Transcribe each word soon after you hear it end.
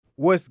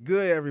What's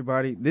good,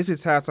 everybody? This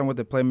is Halftime with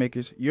the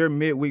Playmakers, your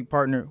midweek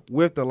partner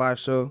with the live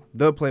show,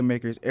 The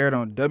Playmakers, aired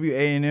on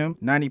WANM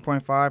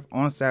 90.5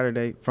 on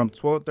Saturday from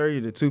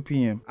 12:30 to 2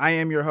 p.m. I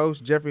am your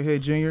host, Jeffrey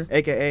Hood Jr.,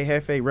 a.k.a.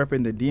 Hefe,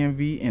 repping the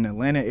DMV and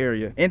Atlanta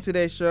area. In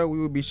today's show, we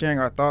will be sharing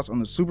our thoughts on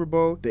the Super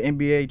Bowl, the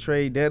NBA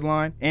trade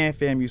deadline, and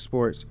FAMU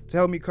sports. To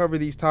help me cover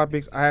these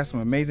topics, I have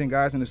some amazing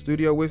guys in the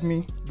studio with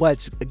me.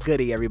 What's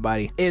goody,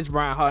 everybody? It's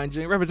Brian Hart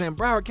Jr., representing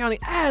Broward County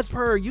as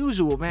per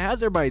usual, man.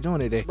 How's everybody doing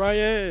today?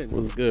 Brian,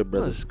 what's good, brother?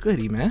 What's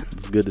goody, man?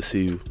 It's good to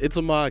see you. It's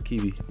Ahmad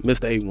Kiwi,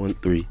 Mr.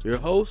 813, your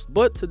host.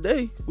 But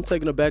today, I'm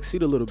taking a back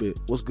seat a little bit.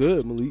 What's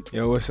good, Malik?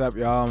 Yo, what's up,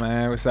 y'all,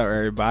 man? What's up,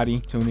 everybody?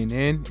 Tuning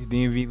in. It's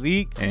DMV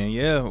League. And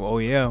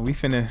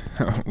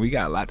we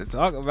got a lot to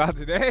talk about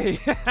today.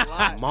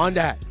 I'm on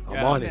that.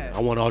 I'm on it. I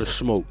want all the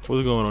smoke.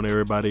 What's going on,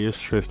 everybody? It's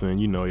Tristan.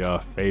 You know y'all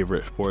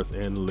favorite sports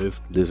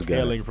analyst. This guy.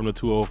 Hailing from the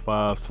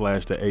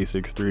 205/the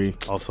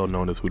A63, also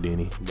known as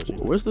Houdini.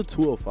 Where's the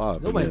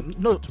 205? Nobody, man?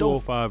 no,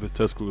 205 is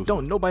Tuscaloosa.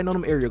 Don't nobody know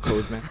them area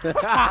codes, man.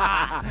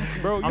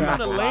 Bro, you're in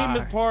the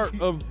lamest part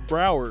of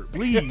Broward.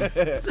 Please.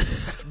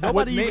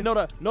 Nobody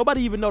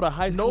even know the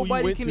high school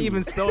Nobody you went can to.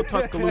 even spell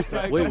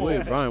Tuscaloosa.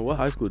 Wait, Brian, what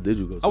high school did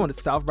you go to? I went to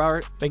South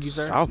Broward. Thank you,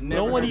 sir. South.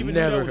 No one even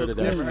never knew heard of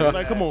that. that.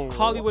 Like, come on.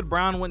 Hollywood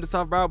Brown went to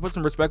South Broward. Put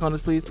some respect on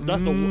this, please.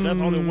 That's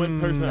only one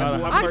person out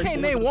of how I many can't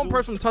people name went one to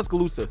person from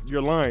Tuscaloosa.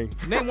 You're lying.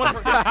 Name one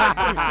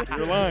person.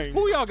 You're lying.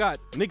 Who y'all got?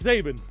 Nick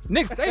Saban.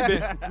 Nick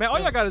Saban. Man, all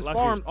y'all got is Lock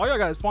farms. it. All y'all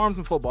got is farms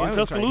and football. I In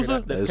ain't trying to hear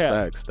Tuscaloosa? that. That's cap.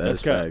 facts.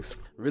 That's cap. facts.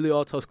 Really,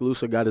 all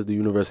Tuscaloosa got is the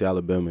University of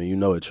Alabama. You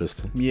know it,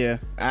 Tristan. Yeah,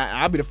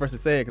 I'll be the first to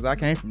say it because I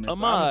came from there. So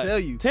I'm Ahmad, gonna tell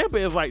you. Tampa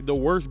is like the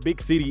worst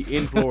big city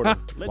in Florida.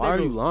 Why are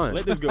you lying?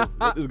 Let this go.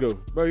 Let this go.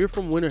 Bro, you're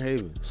from Winter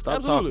Haven. Stop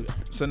Absolutely.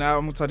 talking. So now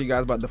I'm gonna talk to you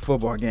guys about the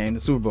football game,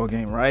 the Super Bowl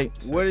game, right?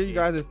 What are you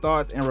guys'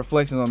 thoughts and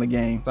reflections on the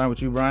game? Starting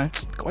with you, Brian.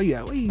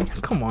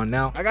 Come on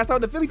now. I got to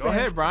start with the Philly Go fans.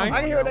 ahead, Brian. I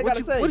can hear what they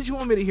gotta say. What did you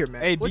want me to hear,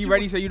 man? Hey, be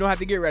ready so you don't have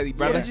to get ready,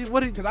 brother.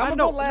 Because I'm gonna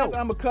go last and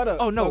I'm gonna cut up.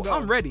 Oh no, So go.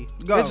 I'm ready.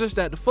 Go. It's just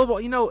that the football,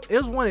 it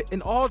was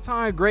an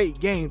all-time great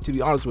game, to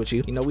be honest with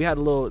you. We had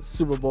a little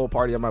Super Bowl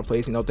party at my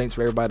place. Thanks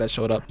for everybody that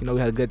showed up. We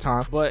had a good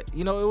time. But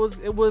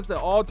it was an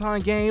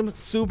all-time game.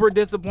 Super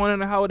disappointed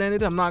in how it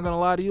ended. I'm not gonna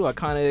lie to you. I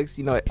kind of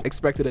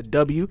expected a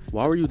W.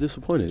 Why were you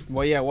disappointed?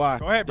 Well, yeah, why?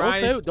 Go ahead,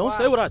 Brian. Don't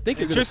say what I think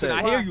you're gonna Tristan, say.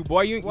 I hear you,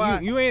 boy.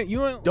 You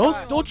ain't.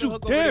 Don't you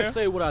dare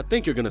say what I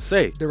think you're gonna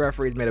say. The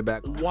referees made it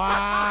back.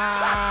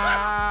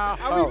 Wow.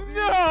 Are we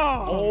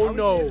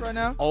serious right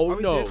now? Oh, Are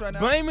we no. serious right now?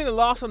 Blaming the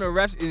loss on the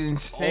refs is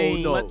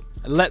insane. Oh, no.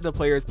 Let the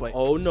players play.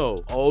 Oh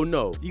no.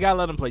 You gotta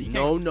let them play. You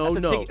can't.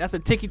 No. That's a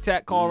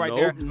ticky-tack call right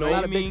there. No.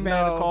 Not a big fan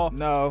of the call.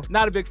 No.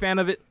 Not a big fan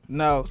of it.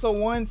 No. So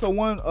one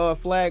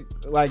flag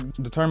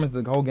determines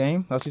the whole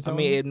game. That's what you I telling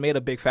mean, me? it made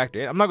a big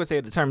factor. I'm not gonna say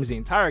it determines the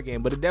entire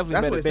game, but it definitely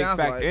That's made what a it big sounds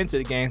factor like. into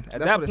the game.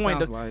 That's what it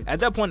sounds like. At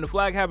that point, the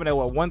flag happened at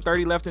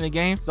 1:30 left in the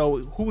game. So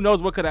who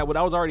knows what could have?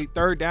 That was already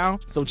third down.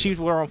 So Chiefs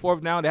were on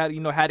fourth down. They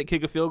had to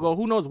kick a field goal.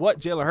 Who knows what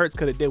Jalen Hurts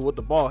could have did with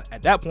the ball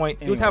at that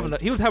point? He was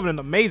having an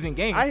amazing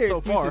game I hear so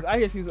excuses. far. I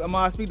hear excuses.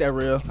 Amar, speak that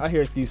real. I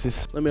hear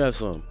excuses. Let me ask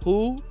something.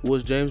 Who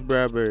was James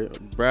Bradbury,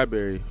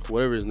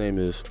 whatever his name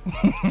is?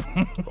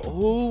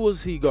 Who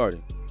was he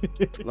guarding?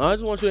 No, I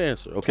just want you to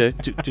answer, okay?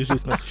 Juju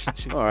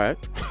Smith-Schuster. All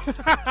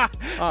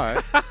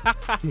right.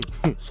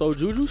 So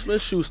Juju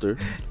Smith-Schuster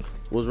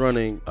was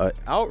running an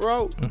out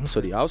route to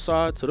the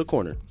outside to the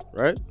corner,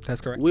 right?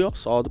 That's correct. We all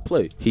saw the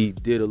play. He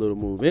did a little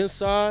move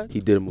inside. He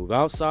did a move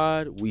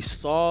outside. We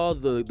saw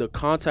the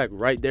contact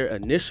right there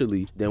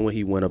initially. Then when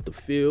he went up the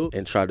field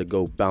and tried to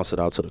go bounce it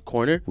out to the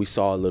corner, we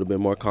saw a little bit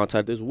more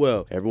contact as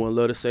well. Everyone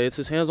loved to say it's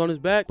his hands on his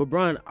back. But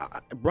Brian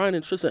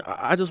and Tristan,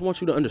 I just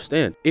want you to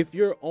understand. If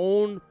your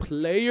own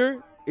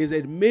player is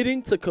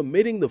admitting to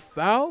committing the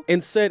foul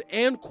and said,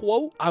 and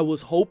quote, I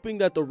was hoping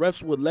that the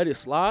refs would let it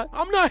slide.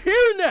 I'm not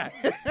hearing that.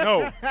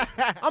 No.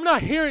 I'm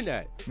not hearing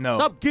that. No.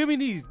 Stop giving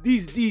these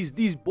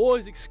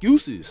boys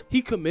excuses.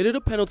 He committed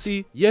a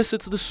penalty. Yes,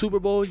 it's the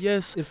Super Bowl.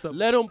 Yes,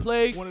 let him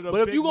play.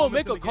 But if you gonna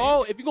make a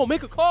call,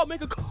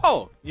 make a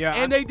call. Yeah,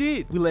 and they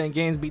did. We letting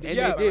games be. And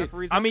they did.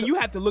 I mean, you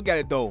have to look at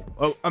it though.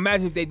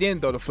 Imagine if they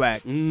didn't throw the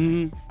flag.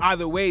 Mm-hmm.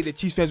 Either way, the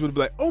Chiefs fans would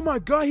be like, "Oh my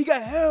God, he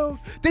got held.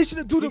 They should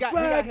have do the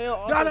flag." He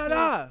got held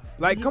also,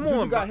 Like, come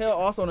on, You got held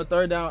also on the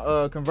third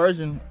down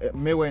conversion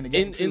midway in the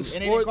game. In and sports, they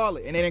didn't call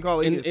it. And they didn't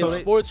call it either.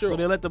 In sports, So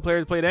they let the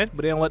players play then,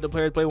 but they don't let the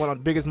players play one of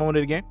the biggest moment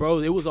of the game. bro,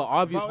 it was an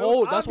obvious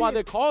hold. That's why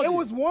they called it. It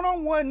was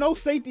one-on-one, no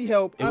safety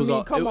help. It was an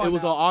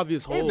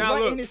obvious It's hold. Now,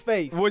 right look, in his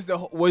face. Was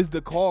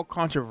the call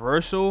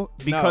controversial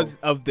because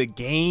of the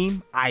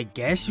game? I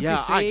guess you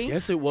could say. I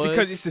guess it was.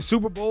 Because it's the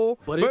Super Bowl.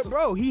 But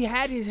bro, he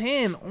had his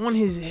hand on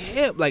his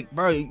hip, like,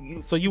 bro.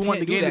 So you want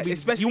the game to be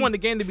especially you want the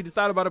game to be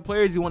decided by the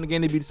players. You want the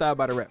game to be decided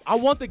by the ref. I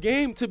want the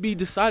game to be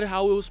decided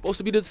how it was supposed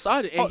to be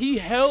decided, and he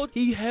held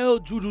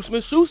Juju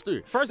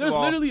Smith-Schuster. First of There's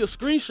all- literally a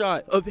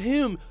screenshot of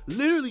him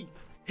literally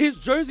his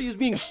jersey is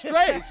being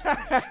stretched.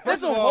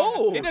 There's a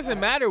hole. It doesn't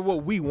matter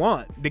what we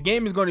want. The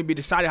game is going to be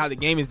decided how the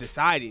game is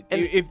decided.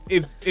 And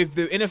if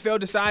the NFL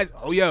decides,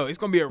 it's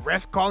going to be a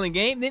ref calling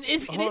game, then it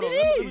is.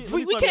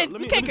 We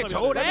can't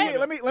control that.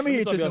 Let me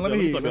hear Tristan. Let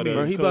me hear.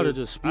 Bro, he about to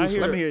just spew. I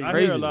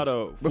hear a lot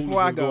of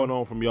food going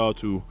on from y'all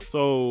too.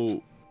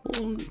 So.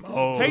 Take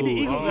the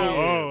Eagles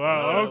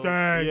out.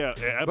 Okay.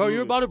 Yeah, bro,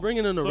 you're about to bring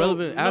in an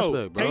irrelevant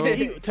aspect, bro.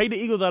 Take the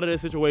Eagles out of that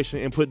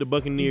situation and put the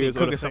Buccaneers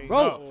on the same.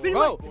 Bro,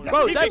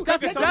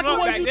 that's exactly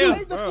what you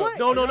do.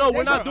 No,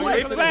 we're not doing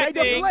it.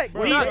 Deflecting.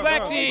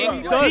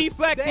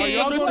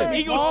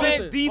 Eagles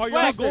fans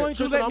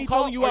deflecting. I'm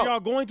calling you out. Are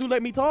y'all going to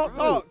let me talk?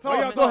 Talk.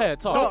 Go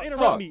ahead, talk. Don't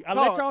interrupt me. I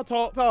let y'all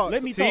talk.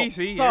 Let me talk.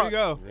 See, here we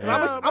go.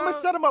 I'm gonna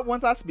shut him up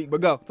once I speak, but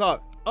go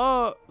talk.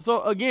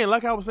 So again,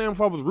 like I was saying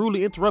before I was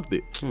rudely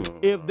interrupted.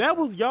 If that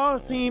was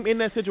y'all's team in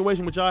that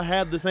situation, would y'all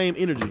have the same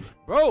energy?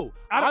 Bro,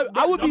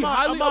 I would be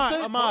highly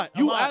upset.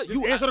 You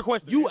answer the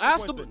question. You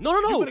asked the No,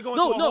 I'm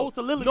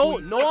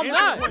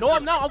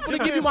not. I'm gonna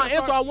give you my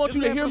answer. I want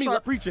you to hear me.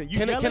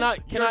 Can I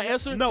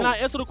answer? No. Can I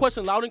answer the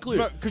question loud and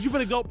clear? Because you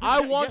finna go.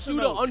 I want you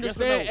to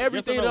understand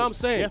everything that I'm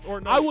saying.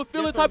 I would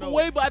feel a type of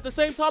way, but at the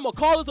same time, a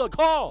call is a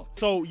call.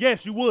 So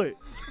yes, you would.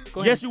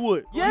 Yes, you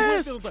would.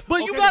 Yes,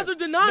 but you guys are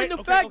denying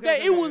the fact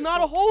that it was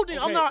not a holding.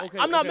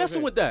 I'm not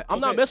messing with that. I'm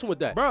not messing with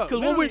that.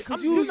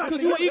 Because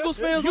you Eagles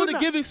fans want to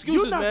give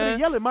excuses, man. You're not man. gonna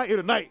yell at my ear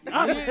tonight.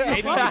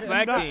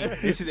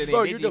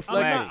 Bro, you're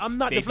deflecting. I'm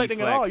not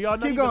deflecting at all. Y'all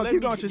Keep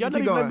going, Y'all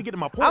not even let me get to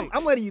my point.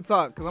 I'm letting you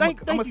talk because I'm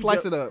gonna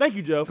slice it up. Thank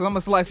you, Jeff. Because I'm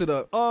gonna slice it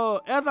up.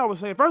 As I was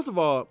saying, first of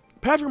all,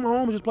 Patrick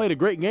Mahomes just played a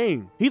great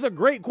game. He's a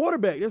great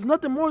quarterback. There's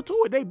nothing more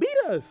to it. They beat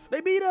us.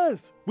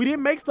 We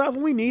didn't make stops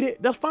when we needed.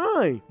 That's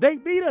fine. They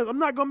beat us. I'm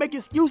not going to make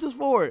excuses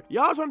for it.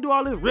 Y'all trying to do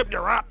all this rip the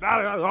rap.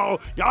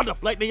 Y'all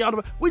deflecting.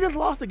 We just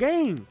lost the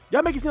game.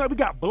 Y'all make it seem like we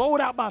got blown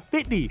out by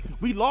 50.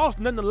 We lost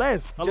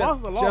nonetheless. A loss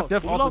is a loss. Jeff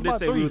Duff also did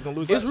say we was going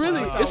to lose. It's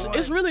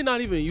really not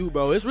even you,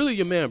 bro. It's really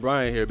your man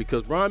Brian here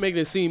because Brian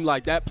making it seem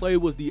like that play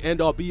was the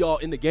end-all be-all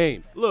in the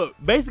game. Look,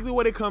 basically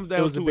what it comes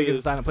down to is the biggest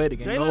deciding play of the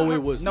game. No,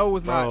 it was. No, it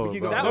was not.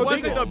 That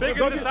wasn't the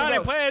biggest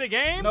deciding play of the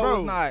game, bro. No,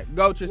 it's not.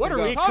 Go, Tristan. What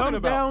are we talking about?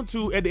 It comes down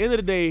to, at the end of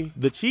the day,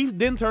 the Chiefs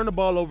didn't turn the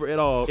ball over at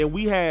all, and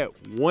we had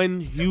one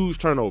huge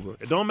turnover.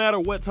 It don't matter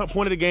what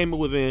point of the game it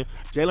was in.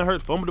 Jalen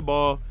Hurts fumbled the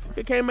ball.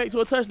 It came back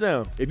to a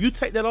touchdown. If you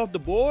take that off the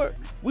board,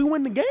 we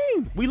win the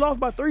game. We lost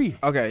by 3.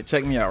 Okay,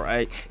 check me out,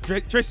 right?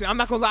 Tristan, I'm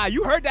not gonna lie.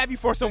 You heard that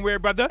before somewhere,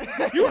 brother.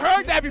 You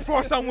heard that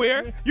before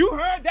somewhere. Who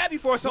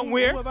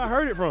have I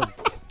heard it from?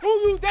 Who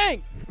you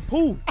think?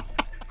 Who?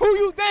 Who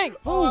you think?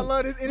 Oh, I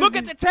love this energy. Look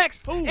at the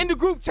text in the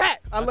group chat.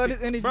 I love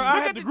this energy. Bro,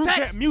 I had the group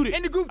chat muted.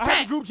 In the group chat. I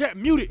had the group chat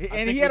muted.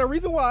 And he had a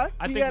reason why.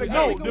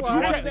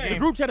 The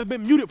group chat has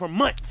been muted for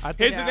months.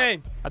 Here's the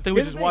thing. I think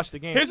we just watched the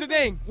game. Here's the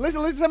thing.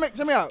 Listen,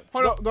 check me out.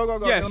 Hold on.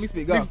 Go. Yes. Let me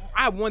speak. Go.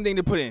 I have one thing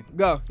to put in.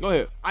 Go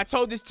ahead. I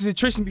told this to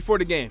Tristan before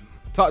the game.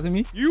 Talk to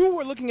me. You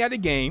were looking at a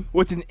game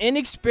with an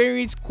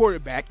inexperienced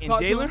quarterback in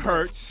Jalen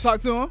Hurts. Talk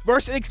to him.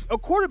 Versus a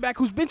quarterback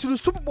who's been to the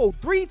Super Bowl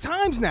 3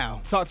 times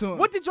now. Talk to him.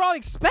 What did y'all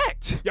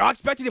expect? Y'all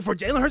expected it for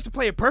Jalen Hurts to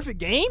play a perfect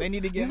game? They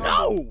need to get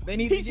humble.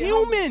 He's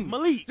human.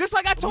 Malik. Just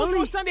like I told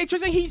you on Sunday,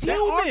 Tristan, he's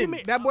human.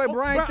 That boy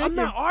Brian I'm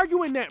not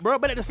arguing that, bro.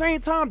 But at the same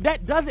time,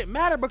 that doesn't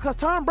matter because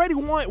Tom Brady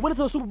went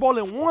into a Super Bowl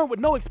and won with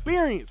no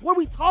experience. What are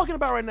we talking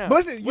about right now?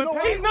 Listen,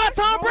 he's not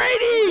Tom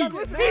Brady.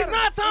 He's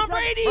not Tom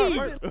Brady.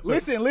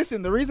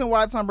 Listen. The reason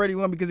why Tom Brady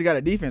won because he got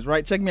a defense,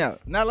 right? Check me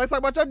out. Now let's talk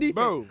about your defense.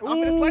 Bro. I'm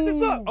finna slice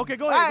this up. Okay,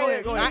 go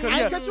ahead.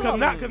 I ain't cut you off.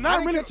 Now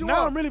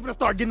I'm really finna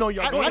start getting on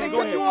y'all. I didn't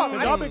cut you off.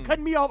 Y'all been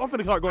cutting me off. I'm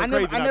finna start going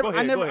crazy.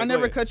 I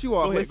never cut you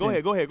off. Go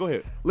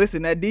ahead.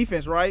 Listen, that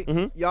defense, right?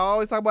 Y'all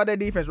always talk about that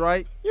defense,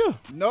 right? Yeah.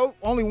 No,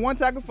 only one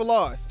tackle for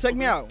loss. Check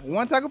me out.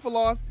 One tackle for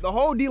loss. The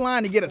whole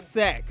D-line to get a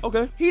sack.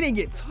 Okay. He didn't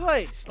get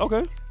touched.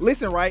 Okay.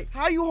 Listen, right?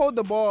 How you hold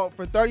the ball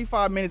for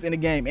 35 minutes in a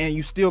game and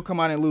you still come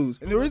out and lose?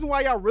 And the reason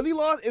why y'all really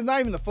lost is not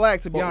even the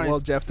flag, to be honest. Well,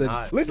 Jeff,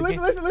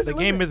 listen. The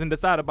game isn't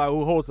decided by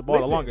who holds the ball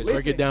the longest.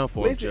 Break it down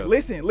for him, Jeff.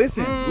 Listen. It's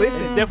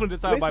definitely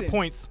decided by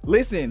points.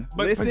 Listen.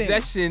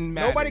 Possession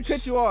matters. Nobody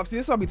cut you off. See,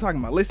 this is what I be talking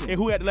about. Listen. And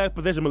who had the last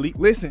possession, Malik?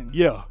 Listen.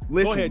 Yeah.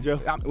 Listen. Go ahead,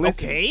 Jeff.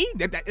 Okay.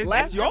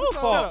 That's your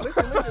fault.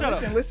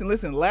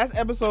 Listen. Last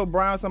episode,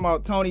 Brian was talking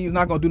about Tony is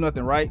not going to do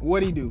nothing, right?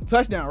 What'd he do?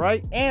 Touchdown,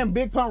 right? And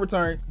big punt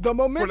return. The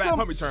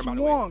momentum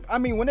swung. I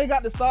mean, when they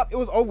got the stop, it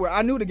was over.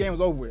 I knew the game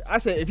was over with. I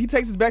said, if he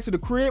takes us back to the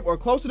crib or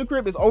close to the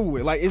crib, it's over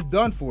with. Like, it's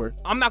done for.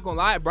 I'm not going to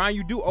lie, Brian.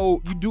 You do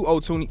owe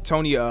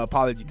Tony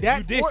apology.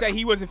 You did say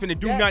he wasn't finna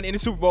do nothing in the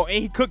Super Bowl, and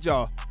he cooked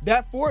y'all.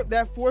 That fourth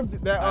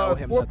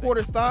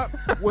quarter stop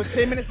with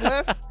 10 minutes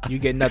left. You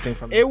get nothing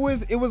from It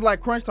was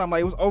like crunch time,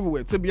 like it was over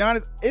with. To be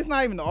honest, it's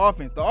not even the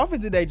offense. The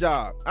offense did their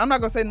job. I'm not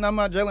gonna say nothing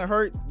about Jalen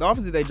Hurts. The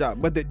offense did their job,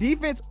 but the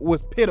defense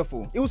was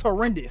pitiful. It was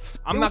horrendous.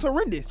 It was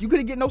horrendous. You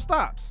couldn't get no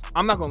stops.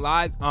 I'm not gonna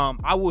lie.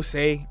 I will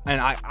say, and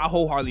I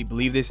wholeheartedly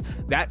believe this.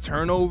 That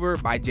turnover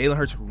by Jalen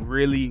Hurts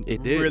really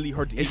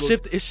hurt the Eagles.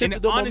 It shifted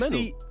and the honestly,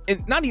 momentum.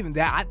 and not even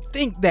that. I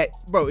think that,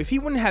 bro, if he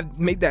wouldn't have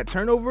made that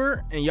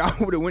turnover and y'all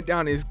would have went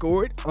down and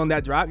scored on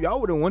that drive, y'all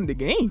would have won the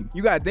game.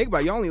 You gotta think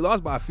about it. Y'all only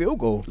lost by a field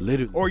goal,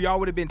 Literally. or y'all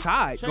would have been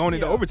tied going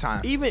into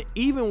overtime.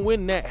 Even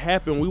when that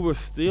happened, we were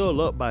still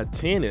up by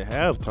 10 at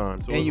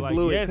halftime. So And you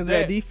blew it because of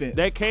that defense.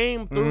 That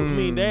came through. I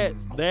mean,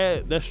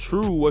 that's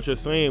true what you're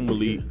saying,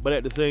 Malik. But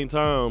at the same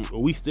time,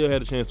 we still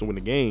had a chance to win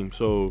the game.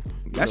 So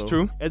that's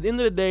true. At the end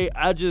of the day,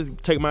 I just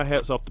take my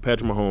hats off to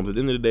Patrick Mahomes. At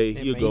the end of the day,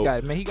 he'll go.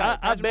 I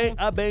bang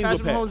with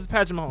Patrick Mahomes is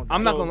Patrick Mahomes.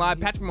 I'm not gonna lie,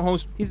 Patrick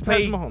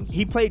Mahomes.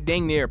 He played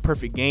dang near a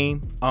perfect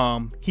game.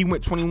 He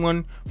went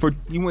 21 for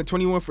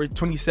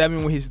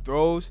 27 with his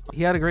throws.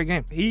 He had a great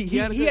game. He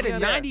had a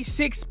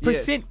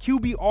 96%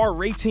 QBR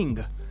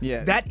rating.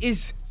 Yeah, that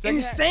is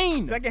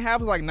insane. Second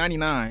half was like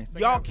 99.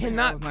 Y'all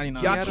cannot.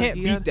 Y'all can't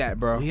beat that,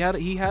 bro. He had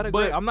a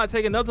great. I'm not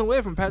taking nothing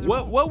away from Patrick.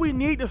 What we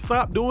need to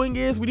stop doing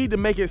is we need to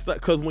make it stop,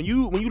 because when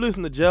you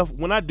listen to Jeff,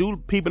 when I do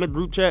peep in a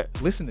group chat,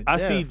 I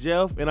see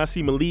Jeff and I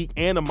see Malik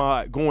and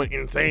Ahmad going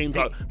insane,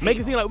 make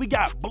it seem like we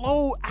got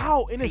blown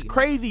out, and it's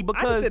crazy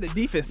because I just said the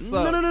defense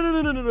sucked.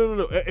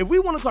 No. If we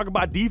want to talk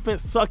about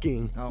defense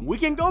sucking, we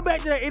can go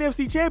back to that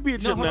NFC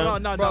Championship now.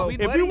 No.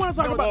 If we want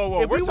to talk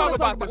about, we're talking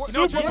about the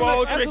Super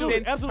Bowl,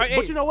 Tristan. Absolutely.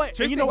 But you know what?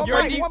 One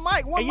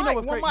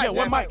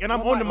mic, and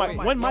I'm on the mic.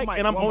 One mic,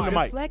 and I'm on the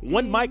mic.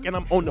 One mic, and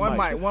I'm on the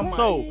mic.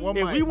 So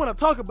if we want to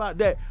talk about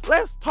that,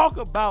 let's talk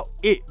about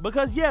it,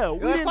 because we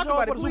didn't show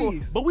up for the Super Bowl,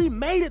 but we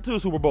made it to the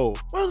Super Bowl.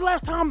 When was the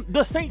last time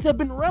the Saints have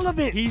been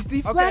relevant? He's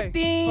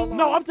deflecting.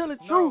 No, I'm telling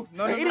the truth.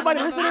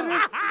 Anybody listening to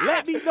this,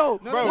 let me know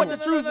what the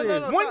truth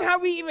is. When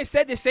have we even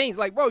said the Saints?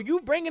 Like, bro,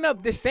 you bringing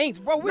up the Saints,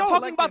 bro? We're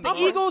talking about the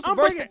Eagles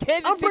versus the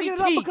Kansas City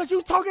Chiefs. Because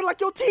you talking like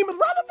your team is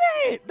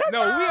relevant.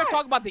 No, we are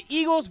talking about the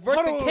Eagles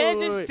versus the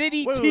Kansas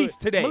City Chiefs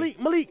today.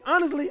 Malik,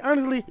 honestly,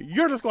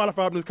 you're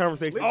disqualified from this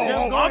conversation.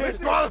 I'm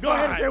disqualified. Go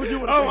ahead and say what you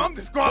want to say. I'm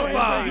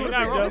disqualified.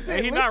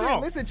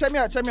 Listen, check me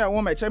out.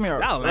 One minute, check me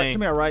out. Check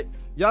me out, right?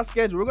 Y'all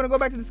schedule. We're gonna go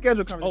back to the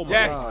schedule conversation.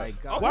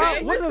 Yes. Oh my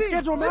God. What does the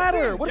schedule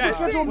matter? What does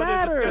the schedule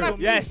matter?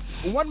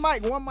 Yes. One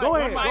mic. Go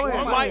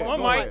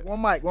ahead.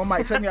 One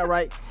mic. Check me out,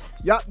 right?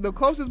 Y'all, the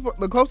closest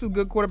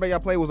good quarterback y'all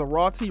played was a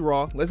raw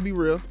T-Raw. Let's be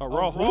real. A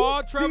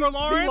raw Trevor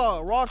Lawrence?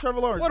 Raw Trevor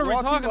Lawrence. What are we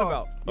talking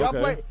about?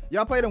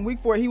 Y'all played him week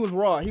 4. He was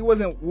raw. He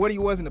wasn't what he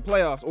was in the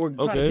playoffs or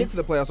trying to get to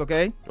the playoffs,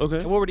 okay? Okay.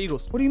 And what were the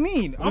Eagles? What do you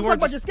mean? I'm talking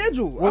about your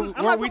schedule. I'm not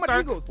talking about the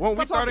Eagles. Weren't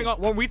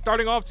we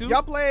starting off too?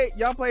 Y'all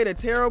played a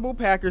terrible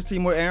Packers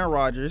team with Aaron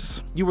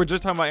Rodgers. You were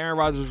just talking about Aaron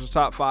Rodgers was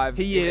top 5.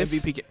 He is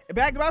MVP.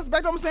 Back to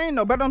what I'm saying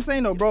though,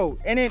 bro.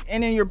 And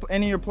in your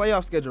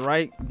playoff schedule,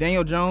 right?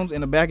 Daniel Jones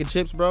and a bag of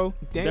chips, bro.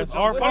 That's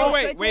our fault.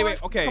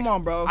 Wait. Okay. Come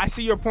on, bro. I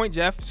see your point,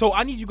 Jeff. So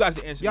I need you guys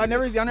to answer. Y'all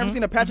never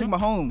seen a Patrick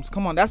Mahomes.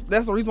 Come on, that's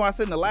the reason why I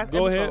said in the last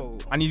episode.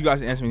 Ahead. I need you guys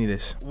to answer me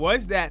this.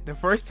 Was that the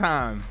first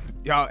time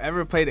y'all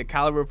ever played a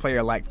caliber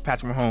player like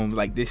Patrick Mahomes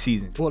like this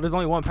season? Well, there's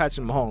only one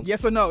Patrick Mahomes.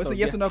 Yes or no? It's a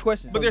yes or no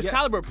question. But there's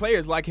caliber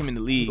players like him in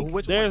the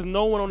league. There's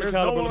no one on the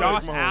caliber.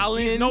 Josh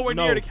Allen. He's nowhere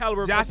near the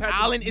caliber. Josh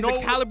Allen is a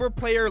caliber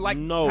player like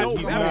Patrick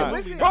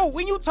Mahomes. Bro,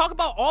 when you talk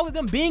about all of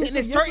them being in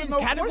a certain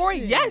category,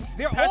 yes,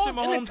 they're all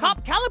in the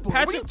top caliber.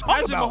 What are you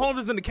talking about?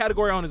 Mahomes is in the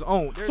category on his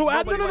own. So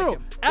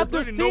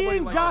after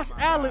seeing Josh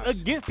Allen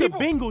against the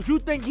Bengals, you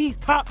think he's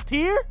top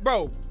tier?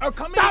 Bro,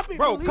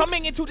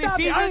 coming into this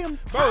season,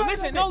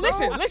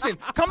 listen.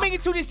 Coming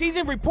into this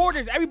season,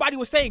 reporters, everybody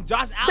was saying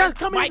Josh Allen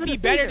might be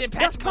better than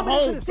Patrick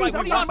Mahomes. Like,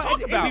 what are y'all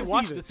talking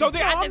about? So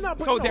they're at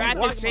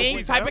the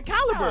same type of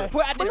caliber.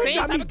 At the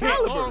same type of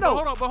caliber. No,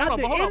 at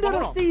the end of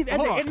the season,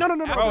 no.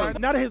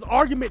 Now that his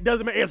argument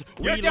doesn't make sense.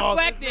 You're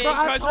deflecting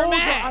because you're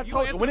mad. I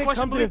told you, when it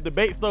comes to this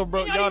debate stuff,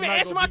 bro, y'all even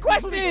answer my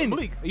question.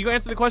 Malik, you gonna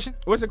answer the question?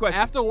 What's the question?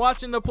 After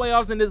watching the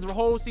playoffs in this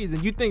whole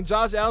season, you think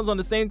Josh Allen's on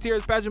the same tier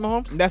as Patrick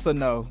Mahomes? That's a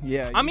no.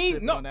 Yeah. I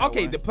mean, no.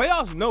 Okay, the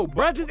playoffs, no.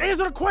 Bro, just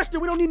answer the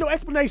question. We don't need no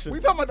explanation. We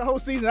talking about the whole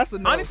season. That's a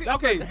no. Honestly,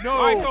 okay. No.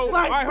 All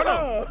right, hold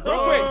on.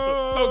 Real quick.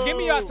 So give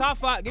me your top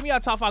 5. Give me your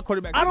top 5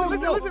 quarterbacks. I don't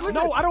listen.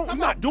 No, I don't. I'm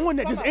not doing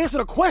that. Just answer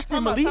the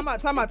question, Malik.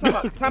 Time out.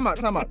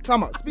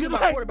 Speaking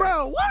about quarterback.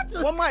 Bro, what?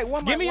 One mic.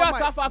 Give me your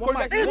top 5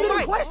 quarterbacks. Answer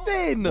the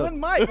question. One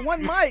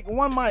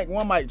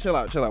mic. Chill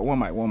out. One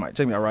mic.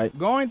 Check me out, right?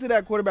 Going to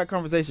that quarterback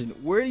conversation,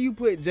 where do you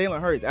put Jalen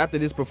Hurts after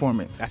this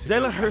performance?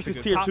 Jalen Hurts is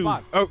tier 2.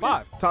 Oh,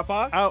 5. Top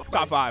 5?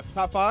 Top 5.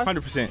 Top 5?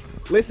 100%.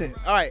 Listen,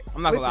 all right.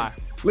 I'm not gonna lie.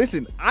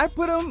 Listen, I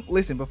put him.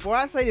 Listen, before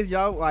I say this,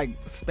 y'all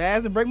like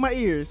spaz and break my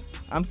ears.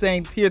 I'm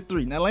saying tier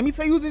 3. Now let me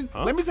tell you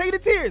Let me tell you the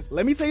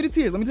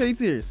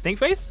tiers. Stink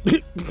face?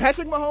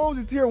 Patrick Mahomes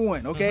is tier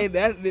 1. Okay,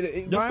 by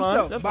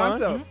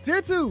himself.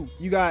 Tier 2,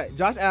 you got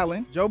Josh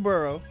Allen, Joe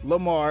Burrow,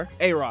 Lamar,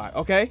 A-Rod.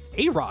 Okay,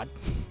 A-Rod.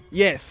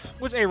 Yes.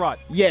 Which A-Rod?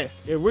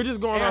 Yes. If we're just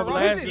going off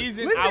Last last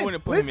season, I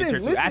wouldn't put him in tier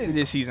 2. After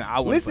this season, I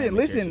wouldn't put him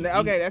in tier 2.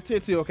 Okay, that's tier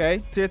 2,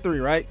 okay? Tier 3,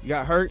 right? You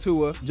got Hurt,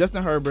 Tua,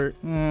 Justin Herbert,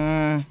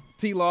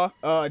 T-Law,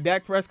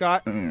 Dak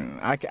Prescott.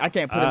 I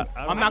can't put him.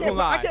 I'm not gonna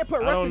lie. I can't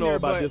put I Russ don't in know there,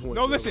 about but this one.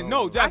 No, listen,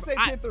 no, Jeff. I say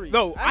tier 3.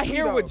 No, I Actually,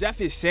 hear though. what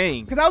Jeff is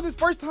saying. Because that was his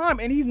first time,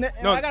 and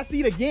I got to see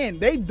it again.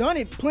 They've done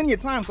it plenty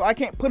of times, so I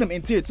can't put him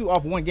in tier 2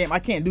 off one game. I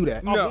can't do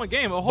that. No. One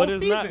game, a whole But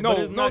it's season. not- but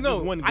it's not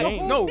just one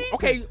game. No,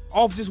 okay,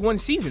 off just one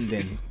season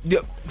then.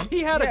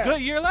 He had a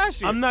good year last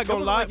year. I'm not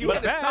gonna lie, You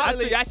but had a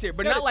solid last year,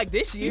 but not like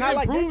this year. Not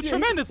like this improved year.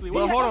 tremendously.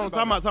 Well, He hold had- on,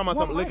 time out.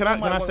 One Can I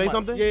mic, say mic.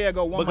 something? Yeah,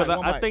 go one Because mic,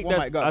 one I mic, think one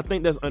that's mic, go. I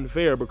think that's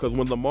unfair because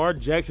when Lamar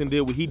Jackson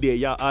did what he did,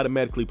 y'all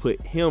automatically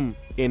put him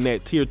in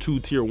that tier 2,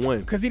 tier 1.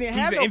 Because he didn't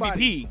He's have an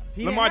nobody. MVP.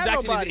 He Lamar didn't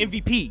have Jackson nobody. is an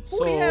MVP. Who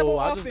did he have on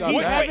I just offense? got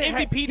He's back. an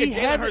MVP that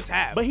Jalen Hurts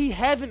have. But he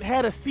hasn't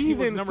had a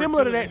season number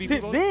similar to 2 that MVP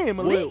since vote? then,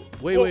 Malik.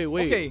 Wait.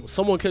 okay.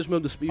 Someone catch me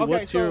up to speed. Okay, What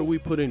tier so- we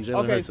put in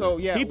Jalen Okay, Hurts? so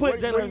yeah, He put what-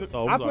 Jalen Hurts-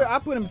 oh, I'm sorry. I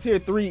put him tier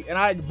 3, and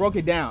I broke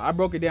it down. I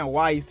broke it down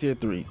why he's tier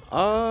 3.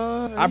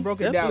 I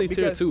broke it down definitely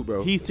tier because 2,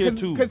 bro. He's tier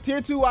 2. Because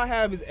tier 2 I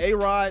have is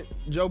A-Rod,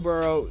 Joe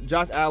Burrow,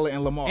 Josh Allen,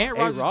 and Lamar. Aaron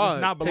Rodgers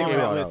does not belong take on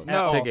that A-Rod list.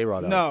 out. No. Take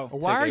A-Rod out. No.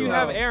 Why are you A-Rod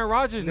having out. Aaron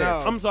Rodgers there?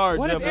 No. I'm sorry,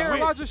 What Jeff. if Aaron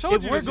Rodgers showed you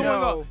If we're this going year?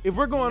 off, if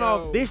we're going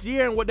off this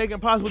year and what they can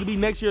possibly be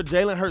next year,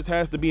 Jalen Hurts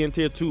has to be in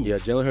tier 2. Yeah,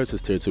 Jalen Hurts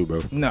is tier 2,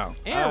 bro. No.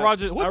 Aaron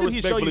Rodgers, what I did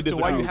he show you respectfully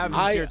to why you disagree. have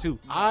him in tier 2?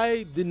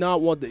 I did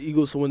not want the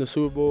Eagles to win the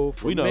Super Bowl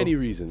for We know. many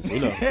reasons. We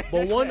know.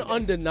 But one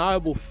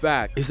undeniable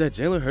fact is that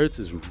Jalen Hurts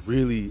is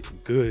really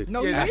good.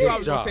 No, Yeah, he that's is. what I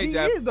was gonna say, He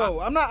Jeff. is though.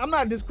 I'm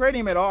not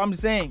discrediting him at all. I'm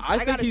just saying I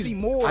think gotta he's see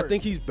more. I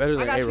think he's better I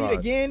than gotta see A-Rod. it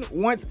again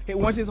once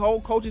his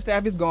whole coaching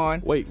staff is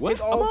gone. Wait, what?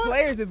 His old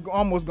players is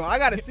almost gone. I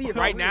gotta see it.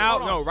 Right now,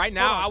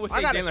 I would say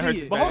I gotta Jalen see Hurts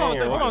it. is But better hold on a than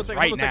second, Aaron hold on a Rodgers second,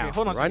 right hold on a second, now.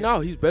 hold on a Right second. now,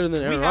 he's better than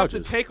We Aaron have to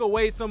Rodgers. take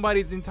away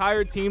somebody's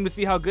entire team to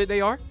see how good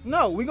they are.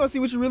 No, we're gonna see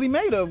what you're really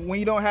made of when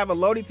you don't have a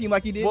loaded team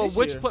like you did Well, this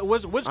which year.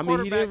 which I mean, he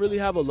quarterback? didn't really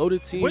have a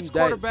loaded team Which that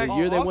quarterback the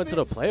year they on went to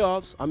the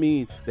playoffs. I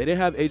mean, they didn't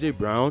have A.J.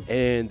 Brown,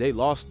 and they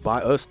lost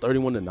by us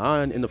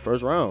 31-9 in the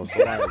first round.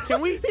 So, like,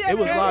 Can we? it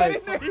was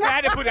like You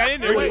had to put that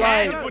in there. It was You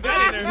had like- to put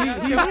that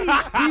in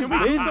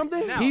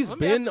there. he's Now, let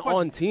me been ask you a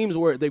on teams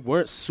where they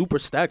weren't super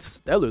stacked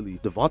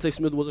stellarly. Devontae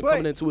Smith wasn't But-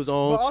 coming into his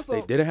own. but also-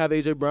 They didn't have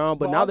A.J. Brown,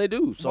 but now they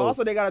do. But So,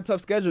 also they got a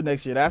tough schedule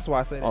next year. That's why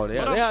I say that. oh, they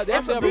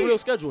actually have a real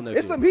schedule next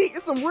It's year. some heat.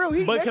 It's some real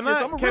heat But next can year. I?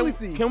 So I'm gonna really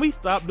Can, see. can we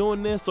stop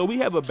doing this? So we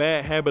have a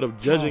bad habit of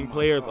judging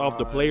players off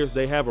the players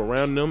they have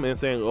around them and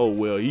saying, "Oh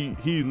well,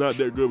 he's not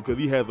that good because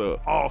he has a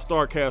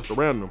all-star cast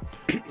around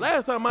him."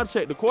 Last time I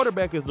checked, the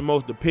quarterback is the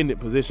most dependent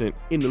position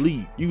in the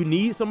league. You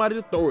need somebody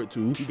to throw it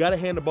to. You got to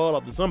hand the ball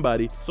off to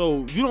somebody.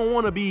 So you don't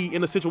want to be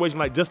in a situation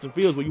like Justin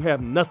Fields where you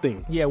have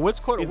nothing. Yeah, which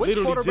It's quarterback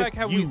literally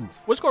have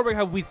just which quarterback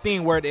have we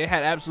seen where they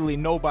had absolutely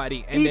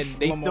nobody and then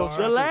they Lamar.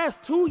 still The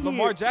last 2 years,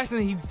 Lamar Jackson,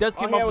 he just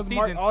came All he off had the was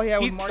season. all he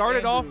had was Mark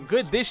started off Andrews.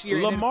 good this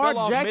year Lamar and then fell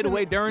off Jackson-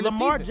 midway during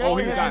Lamar the season. Jackson Oh,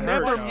 he has got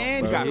never- hurt.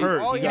 He got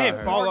hurt. All He had didn't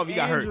was fall Mark off, he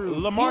got hurt. Andrews.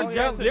 Lamar All he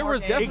had Jackson- There was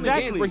Mark definitely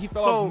Andrews. games where he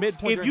fell off midpoint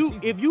if during the you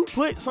season. if you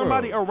put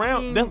somebody Bro.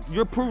 around,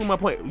 you're proving my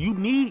point. You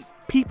need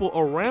people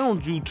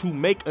around you to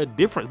make a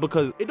difference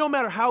because it don't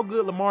matter how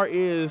good Lamar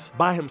is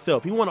by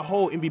himself. He won a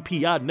whole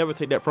MVP. I'd never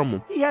take that from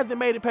him. He hasn't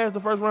made it past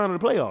the first round of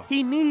the playoffs.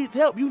 He needs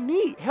help. You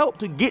need help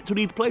to get to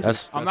these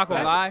places. I'm not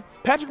gonna lie.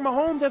 Patrick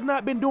Mahomes has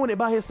not been doing it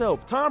by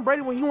himself. Tom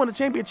Brady, when he won a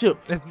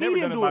championship, Has he never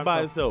didn't done do it it by by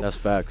himself. That's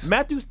facts.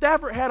 Matthew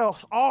Stafford had an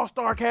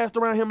all-star cast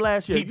around him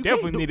last year. He You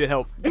definitely can't needed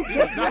help. He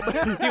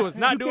was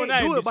not you doing can't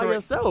that in do it by Detroit.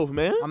 yourself,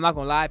 man. I'm not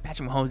gonna lie,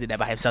 Patrick Mahomes did that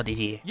by himself this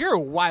year. You're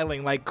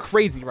wilding like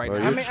crazy right Bro,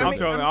 now.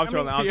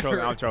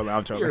 you're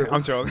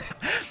I'm trolling.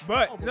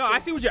 But no, I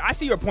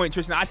see your point,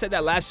 Tristan. I said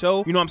that last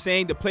show. You know what I'm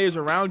saying? The players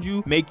around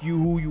you make you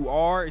who you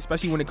are,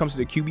 especially when it comes to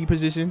the QB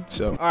position.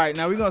 So All right,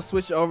 now we're going to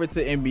switch over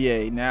to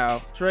NBA.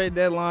 Now, trade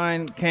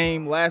deadline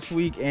came last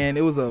week, and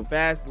it was a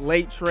fast,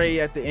 late trade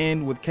at the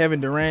end with Kevin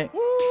Durant.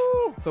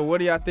 So what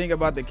do y'all think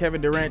about the Kevin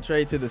Durant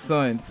trade to the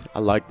Suns? I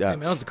like Hey, that.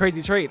 man, that was a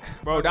crazy trade.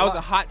 bro, that was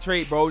a hot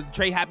trade, bro. The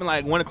trade happened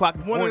like 1 o'clock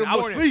in the morning. I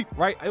was asleep.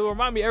 Right? It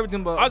reminded me of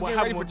everything but I was what getting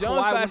ready happened for when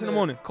Jones Kawhi class went in the to-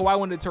 morning. Kawhi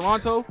went to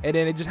Toronto, and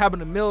then it just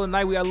happened in the middle of the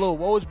night. We got a little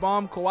Woj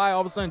bomb. Kawhi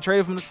all of a sudden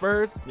traded from the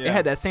Spurs. It Yeah.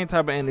 had that same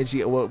type of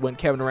energy when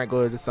Kevin Durant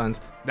go to the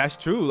Suns. That's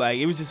true. Like,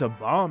 it was just a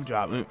bomb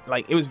drop.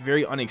 Like, it was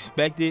very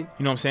unexpected.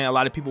 You know what I'm saying? A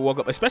lot of people woke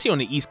up, especially on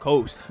the East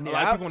Coast. A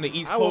lot of people on the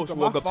East Coast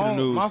woke up to the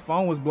news. My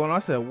phone was blowing. I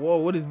said, whoa,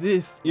 what is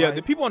this? Yeah, Like,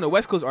 the people on the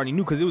West Coast already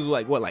knew because it was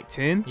like, what, like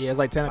 10? Yeah, it's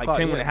like 10 Like o'clock.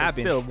 10 when yeah, it but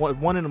happened. Still,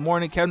 1 in the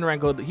morning, Kevin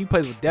Durant he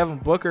plays with Devin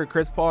Booker,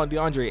 Chris Paul, and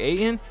DeAndre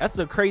Ayton. That's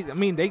a crazy. I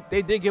mean, they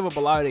did give up a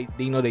lot of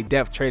they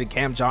depth traded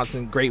Cam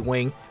Johnson, great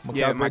wing.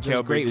 Yeah, Bridges,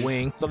 Mikal great Bridges.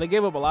 wing. So they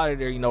gave up a lot of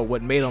their,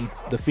 what made them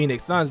the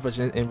Phoenix Suns. But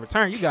in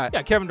return, you got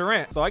Kevin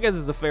Durant. So I guess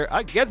it's a fair.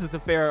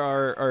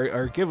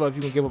 or give up if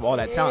you can give up all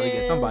that talent to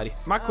get somebody.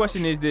 My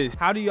question is this: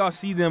 how do y'all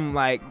see them?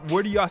 Like,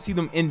 where do y'all see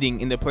them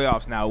ending in the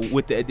playoffs now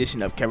with the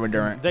addition of Kevin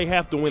Durant? They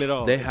have to win it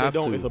all. They If have they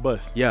don't, to. It's a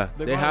bust. Yeah,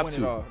 They're they gonna have win it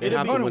to. all. They They're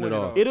have to gonna win it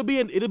all. It'll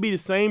be the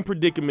same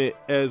predicament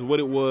as what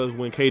it was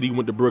when KD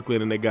went to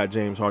Brooklyn and they got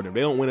James Harden. If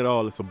they don't win it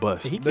all, it's a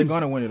bust. They're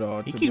gonna win it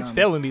all. He to be keeps honest.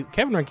 failing these.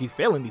 Kevin Durant keeps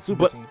failing these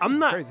super But teams. I'm It's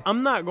not. crazy.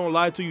 I'm not gonna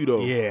lie to you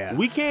though. Yeah.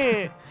 we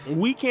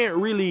can't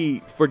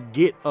really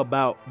forget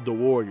about the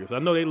Warriors. I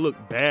know they look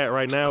bad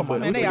right now,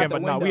 but man, they out the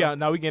but no,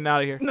 window. we getting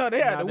out of here. No,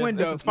 they out the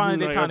window. This is fine.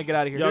 They're trying to get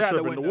out of here. Y'all They're out the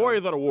tripping. The window.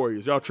 Warriors are the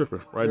Warriors. Y'all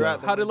tripping right They're now.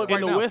 out the How they look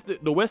And right now?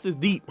 the West is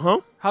deep,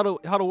 huh? How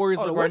the Warriors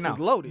Oh, the look right West now? is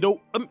loaded.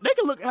 They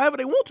can look however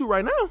they want to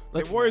right now.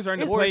 The Warriors are in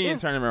the play-in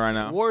tournament right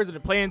The now. Warriors in the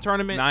play-in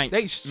tournament. Ninth.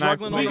 They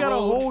struggling on We the got road.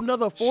 a whole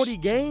nother 40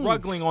 games.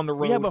 Struggling on the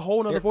road. We have a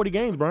whole nother 40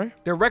 games, Brian.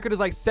 Their record is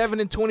like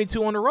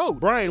 7-22 on the road.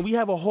 Brian, we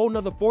have a whole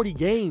nother 40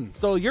 games.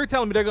 So you're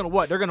telling me they're gonna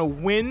what? They're gonna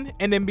win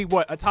and then be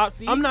what? A top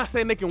seed? I'm not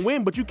saying they can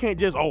win, but you can't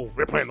just,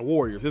 they're playing the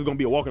Warriors. It's going to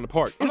be a walk in the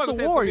park. I'm It's not the gonna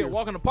say it's gonna be a Warriors.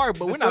 walk in the park,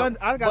 but The we're not. Suns-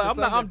 I got but the I'm not.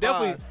 Suns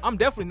at I'm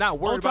definitely not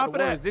worried On about top the of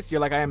that- Warriors this year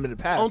like I am in the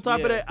past. On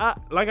top of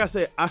that, like I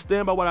said, I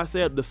stand by what I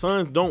said. The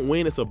Suns don't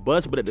win, it's a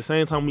bust, but at the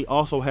same time, we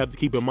also have to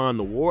keep in mind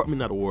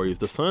not the Warriors.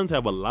 The Suns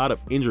have a lot of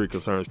injury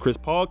concerns. Chris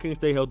Paul can't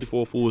stay healthy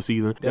for a full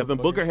season. Devin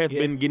Booker has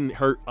been getting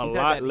hurt a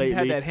lot lately. He's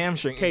had that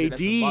hamstring injury that's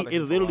been KD bothering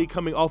him is for a literally while.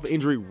 coming off an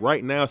injury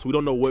right now, so we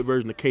don't know what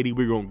version of KD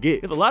we're going to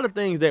get. There's a lot of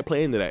things that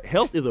play into that.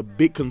 Health is a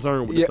big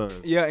concern with the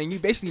Suns. Yeah, and you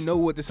basically know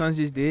what the Suns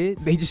just did.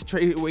 They just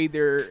traded away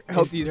their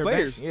healthiest Their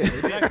players. bench. Yeah,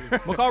 exactly.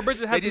 McCall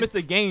Bridges hasn't just- missed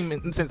a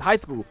game since high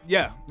school.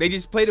 Yeah, they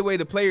just played away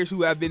the players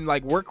who have been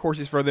like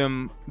workhorses for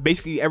them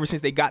basically ever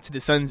since they got to the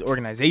Suns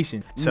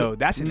organization. So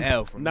that's an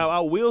L for me. Now, I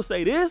will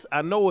say this.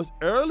 I know it's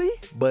early,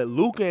 but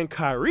Luka and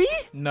Kyrie,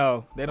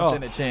 No, they don't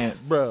stand a chance.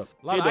 bruh,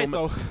 A lot of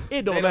ISO.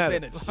 It don't They don't matter.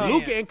 stand a chance.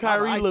 Luka and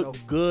Kyrie A lot of look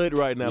ISO. good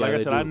right now. Yeah, Like I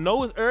they said, do. I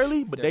know it's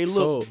early, but they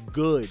look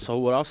good. So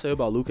what I'll say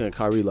about Luka and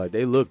Kyrie, like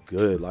they look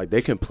good, like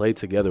they can play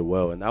together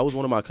well, and that was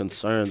one of my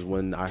concerns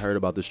when I heard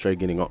about this trade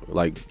getting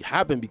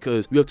happen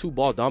because we have two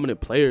ball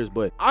dominant players,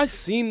 but I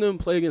seen them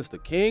play against the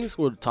Kings,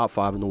 who are the top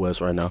 5 in the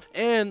West right now,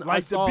 and I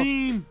saw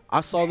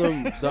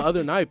them the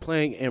other night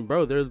playing, and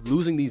bro, they're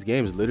losing these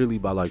games literally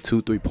by like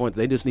 2-3 points.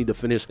 They just need to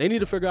finish. They need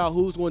to figure out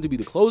who's going to be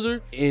the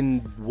closer in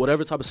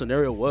whatever type of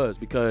scenario it was,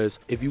 because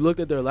if you looked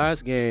at their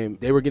last game,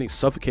 they were getting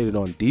suffocated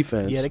on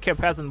defense. Yeah, they kept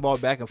passing the ball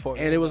back and forth.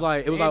 And it was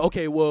like,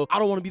 okay, well, I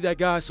don't want to be that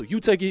guy, so you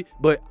take it,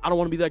 but I don't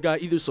want to be that guy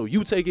either, so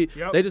you take it.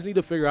 Yep. They just need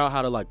to figure out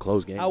how to like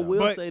close games. I out.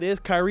 will say this: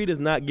 Kyrie does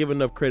not give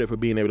enough credit for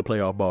being able to play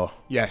off ball.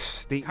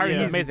 Yes,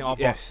 Kyrie's amazing off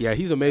ball. Yes. Yeah,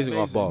 he's amazing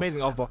off ball.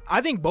 Amazing off ball.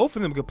 I think both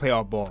of them could play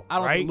off ball. I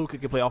don't right? think Luka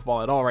can play off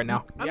ball at all right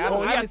now. Yeah,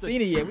 I haven't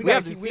seen it yet. We we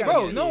have gotta to we see gotta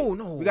it. see Bro, it.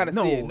 no. We gotta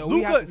see it. No,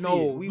 we have to see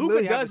it. We Luka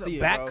really have does to see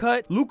it, back bro.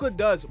 cut. Luka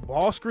does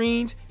ball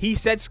screens. He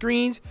sets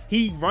screens.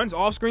 He runs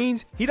off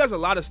screens. He does a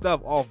lot of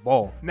stuff off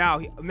ball. Now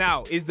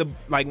is the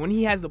when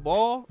he has the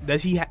ball,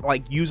 does he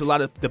use a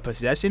lot of the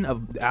possession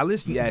of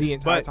Alice? Yes, The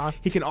entire but time.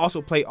 he can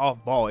also play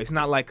off ball. It's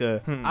not like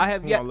a. I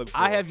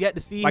have yet to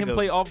see Like him a-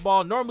 play off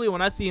ball. Normally,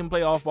 when I see him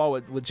play off ball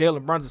with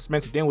Jalen Brunson,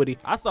 Spencer Dinwiddie,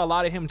 I saw a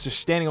lot of him just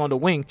standing on the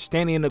wing,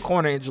 standing in the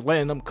corner, and just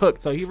letting them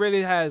cook. So he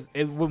really has,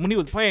 when he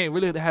was playing,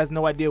 really has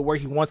no idea where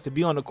he wants to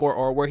be on the court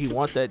or where he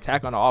wants to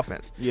attack on the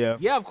offense. Yeah.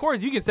 Yeah, of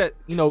course you can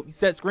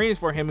set screens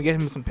for him and get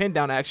him some pin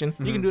down action.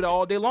 You can do that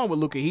all day long with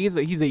Luka. He's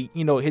a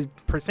his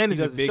percentage He's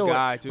a doesn't big show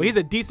guy, it, too. but he's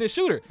a decent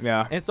shooter.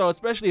 Yeah. And so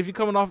especially if you're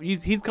coming off,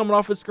 he's coming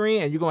off a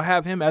screen and you're gonna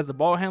have him as the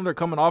ball handler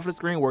coming off the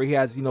screen where he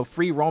has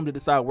free roam to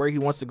decide where he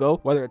wants to go,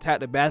 whether attack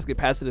the basket,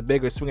 pass it to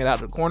big, or swing it out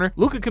to the corner.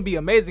 Luka can be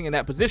amazing in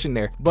that position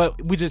there, but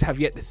we just have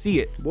yet to see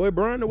it. Boy,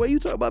 Brian, the way you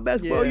talk about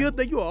basketball, Yeah. you'll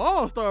think you're an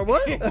all-star, boy.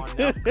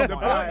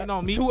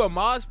 Me. To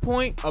Ahmad's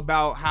point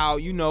about how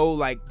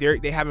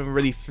they haven't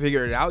really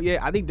figured it out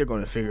yet, I think they're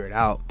going to figure it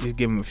out. Just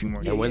give them a few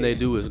more. And when they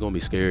do, it's gonna be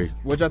scary.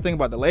 What y'all think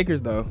about the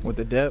Lakers though, with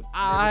the depth?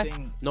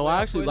 everything? No,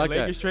 I actually like that.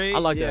 Lakers trade? I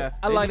like Yeah. that.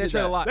 I They like did that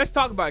trade a lot. Let's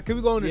talk about it. Can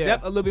we go into Yeah.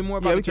 depth a little bit more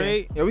about Yeah, the we can.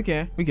 trade? Yeah, we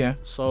can. We can.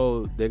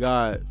 So they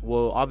got,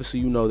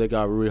 obviously they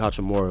got Rui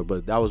Hachimura,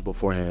 but that was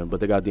beforehand. But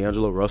they got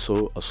D'Angelo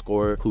Russell, a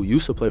scorer who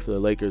used to play for the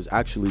Lakers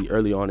actually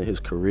early on in his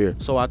career.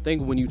 So I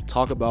think when you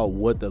talk about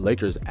what the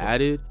Lakers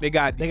added, They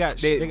got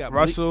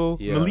Russell,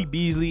 Yeah. Malik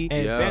Beasley,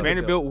 and Yeah.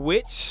 Vanderbilt,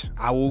 which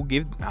I will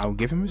give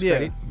him his Yeah.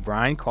 credit.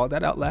 Brian called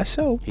that out last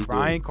show. He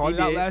Brian did. called He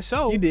it out did. last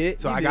show. He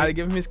did. So He I did. got to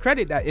give him his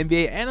credit. That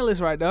NBA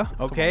analyst right there.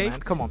 Okay.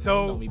 Come on, man. So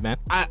Don't know me, man.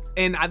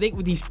 I think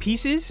with these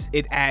pieces,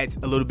 it adds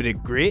a little bit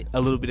of grit,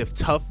 a little bit of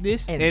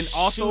toughness, And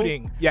also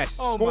shooting. Yes,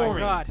 Oh scoring. my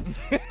God.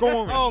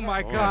 Scoring. Oh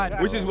my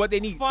God. Which is what they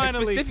need.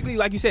 Finally. Specifically,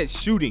 like you said,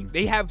 shooting.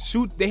 They have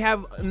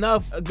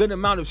a good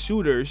amount of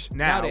shooters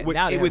now. they with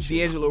have D'Angelo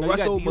shooters. Now you got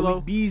Russell, D'Lo.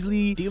 Malik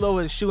Beasley. D'Lo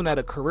is shooting at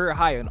a career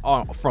high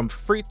from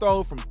free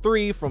throw, from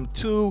 3, from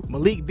 2.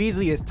 Malik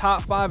Beasley is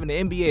top 5 in the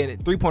NBA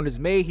and 3-pointers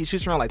made. He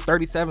shoots around like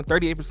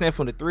 38%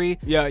 from the 3.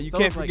 Yeah, you So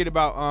can't it's like- forget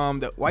about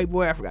the white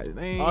boy. I forgot his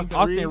name.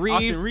 Austin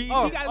Reeves.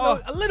 Oh, he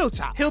got a little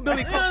chop.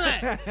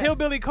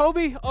 Hillbilly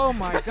Kobe. Oh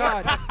my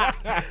God.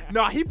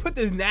 No, he put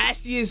the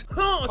nastiest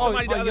on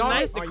somebody the on other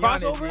night. Giannis? The On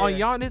crossover. On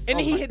Giannis. And then Oh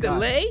he my hit God. the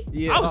lay.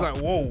 Yeah. I was like,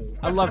 whoa.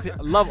 I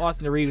love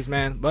Austin Reeves,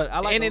 man. But I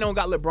like. And they don't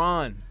got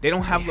LeBron. They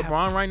don't have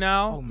LeBron right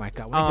now. Oh my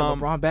God. When they get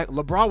LeBron back,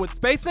 LeBron with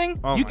spacing.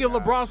 Oh You my give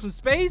gosh. LeBron some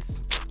space.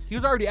 He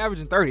was already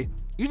averaging 30.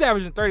 He's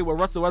averaging 30 with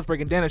Russell Westbrook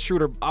and Dennis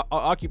Schroeder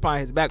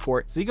occupying his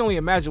backcourt. So you can only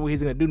imagine what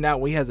he's going to do now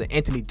when he has an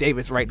Anthony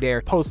Davis right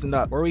there posting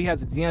up, or he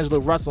has a D'Angelo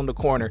Russell in the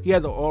corner. He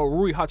has a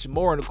Rui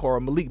Hachimura in the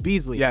corner, Malik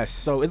Beasley. Yes.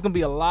 So it's going to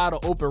be a lot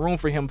of open room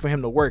for him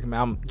to work, man.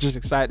 I'm just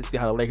excited to see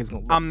how the Lakers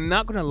going to look. I'm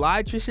not going to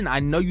lie, Tristan. I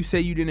know you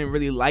said you didn't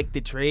really like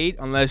the trade,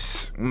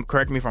 unless,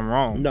 correct me if I'm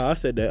wrong. No, I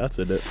said that.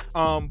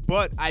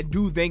 But I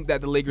do think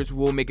that the Lakers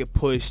will make a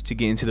push to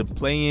get into the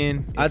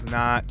play-in. If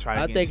not, try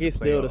to I get think into it's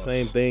the still playoffs. the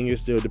same thing.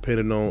 It's still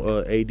depending on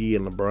AD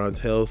and LeBron's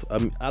health.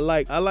 I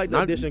like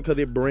the addition because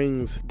it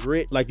brings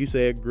grit, like you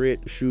said, grit,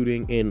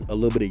 shooting, and a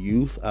little bit of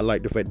youth. I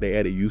like the fact they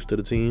added youth to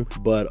the team,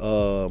 but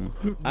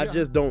I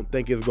just don't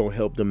think it's gonna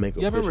help them make a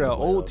push. Yeah, remember in the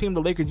the old playoffs. team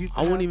the Lakers used to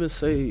I wouldn't have? even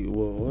say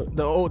what.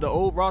 The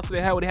old roster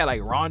they had, where they had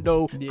like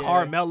Rondo,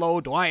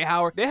 Carmelo, Dwight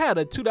Howard. They had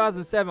a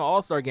 2007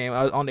 All-Star game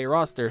on their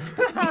roster,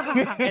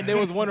 and they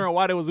was wondering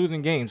why they was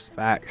losing games.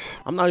 Facts.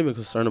 I'm not even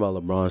concerned about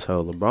LeBron's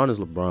health. LeBron is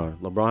LeBron.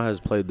 LeBron has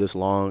played this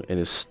long and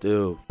is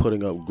still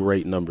putting up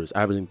great numbers,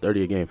 averaging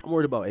 30 a game. I'm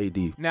worried about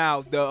AD.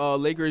 Now the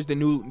Lakers, the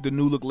new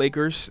look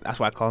Lakers. That's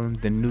why I call them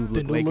the new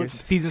look Lakers.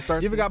 Season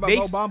starts. You forgot about They-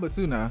 Mo Bamba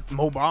too now.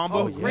 Mo Bamba.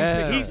 Oh,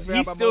 yeah. He's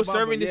Forgot about still Mo Bamba,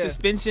 serving the yeah.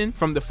 suspension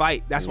from the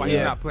fight. That's why he's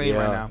not playing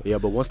right now. Yeah,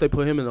 but once they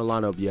put him in the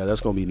lineup,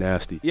 that's gonna be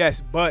nasty.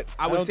 Yes, but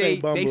I I would don't say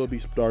think Bamba will be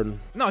starting.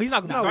 no, he's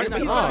not going to No, start. he's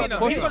He's not.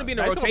 going to be in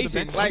the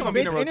rotation. He's Like going to be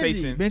in bench the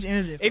rotation. energy, bench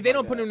energy. If they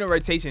don't put him in the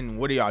rotation,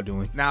 what are y'all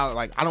doing? Now,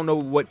 like, I don't know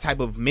what type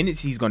of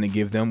minutes he's going to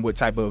give them, what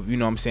type of, you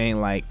know what I'm saying,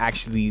 like,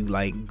 actually,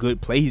 like, good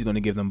play he's going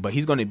to give them, but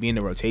he's going to be in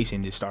the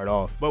rotation to start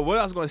off. But what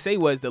I was going to say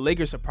was the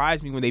Lakers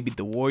surprised me when they beat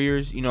the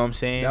Warriors, you know what I'm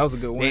saying? That was a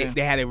good win.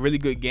 They had a really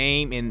good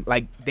game, and,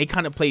 like, they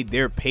kind of played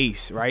their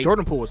pace, right?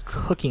 Jordan Poole was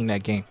cooking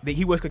that game.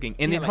 He was cooking.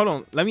 And then, hold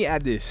on, let me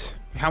add this.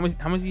 How much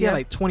He he had had?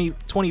 like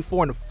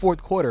 24 in the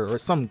fourth quarter or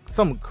something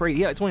crazy.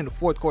 He had like 20 in the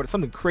fourth quarter,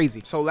 something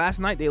crazy. So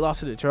last night they lost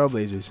to the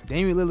Trailblazers.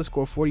 Damian Lillard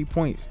scored 40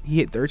 points. He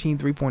hit 13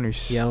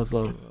 3-pointers. Yeah, it was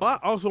low. I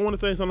also want to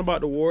say something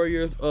about the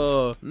Warriors.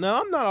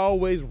 Now, I'm not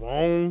always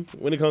wrong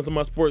when it comes to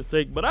my sports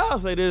take, but I'll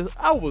say this.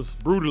 I was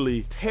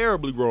brutally,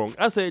 terribly wrong.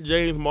 I said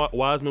James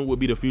Wiseman would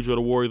be the future of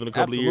the Warriors in a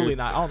couple Absolutely of years.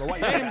 not. I don't know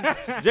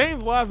why.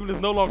 James Wiseman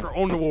is no longer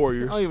on the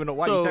Warriors. I don't even know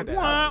why So, you said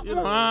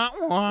that.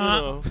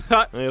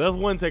 Hey, that's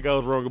one take I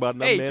was wrong about.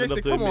 And I'm Hey, man enough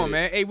Tristan, to come admit on, it.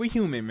 man. Hey, we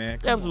human, man.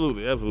 Come on.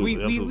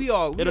 Absolutely. We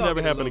all It'll all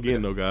never get a happen little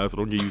again, bit though, guys. So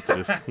don't get used to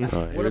this. Here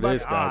it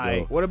is, guy,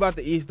 though. What about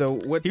the East though?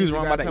 What He was teams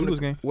wrong you guys about that have Eagles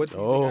game. What teams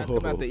you guys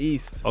about the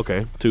East?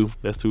 Okay, two.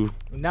 That's two.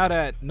 Now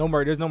that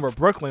there's no more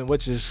Brooklyn,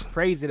 which is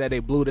crazy that they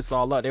blew this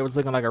all up. They was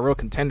looking like a real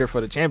contender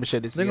for the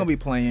championship this They're year. gonna be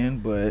playing,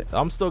 but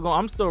I'm still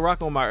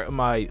rocking with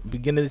my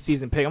beginning of the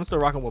season pick. I'm still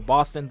rocking with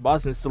Boston.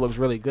 Boston still looks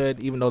really good,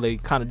 even though they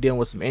kind of dealing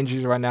with some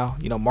injuries right now.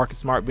 You know, Marcus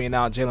Smart being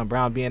out, Jaylen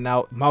Brown being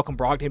out, Malcolm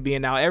Brogdon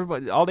being out.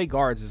 Everybody, all their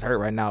guards is hurt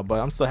right now, but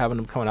I'm still having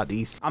them coming out the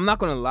East. I'm not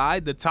gonna lie,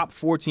 the top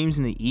 4 teams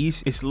in the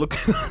East is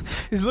looking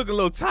it's looking a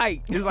little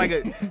tight. It's like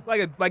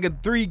a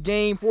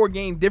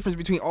 4-game difference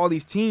between all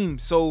these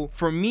teams. So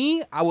for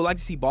me, I would like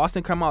to see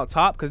Boston come out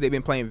top because they've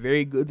been playing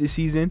very good this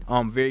season.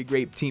 Very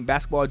great team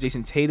basketball.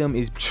 Jason Tatum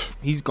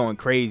he's going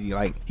crazy.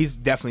 Like he's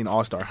definitely an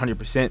all-star,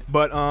 100%.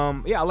 But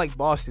yeah, I like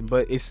Boston,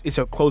 but it's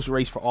a close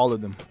race for all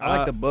of them. I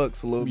like the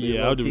Bucks a little bit.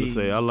 Yeah, I was just low-key.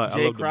 gonna say I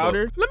Jay love the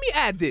Crowder. Bucks. Let me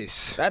add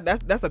this.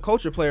 That's a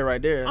culture player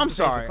right there. I'm That's a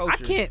sorry. I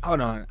culture. can't.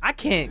 Hold on. I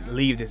can't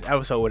leave this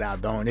episode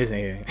without throwing this in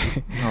here.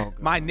 Oh,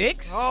 My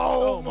Knicks.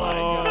 oh my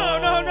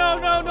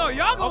God. No.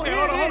 Y'all gonna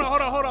hear this.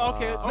 Hold on.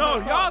 Okay. No,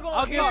 y'all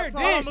gonna hear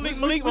this.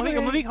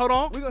 Malik, hold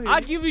on. We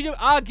gonna hear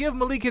I'll give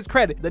Malik his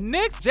credit. The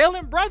Knicks,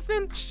 Jalen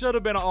Brunson should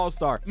have been an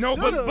all-star. No,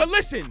 but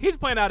listen. He's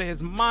playing out of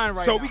his mind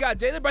right now. So we got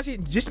Jalen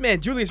Brunson, just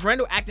man, Julius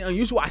Randle acting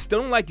unusual. I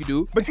still don't like you,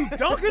 dude. But you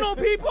dunking on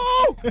people.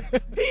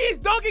 He is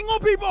dunking on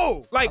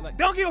people. Like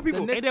dunking on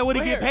people. Knicks- Ain't that what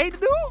he get paid to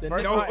do? The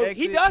First Knicks- round No, exit.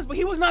 he does, but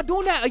he was not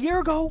doing that a year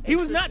ago. He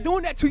was not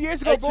doing that 2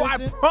 years ago, Hey, bro. I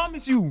Tristan.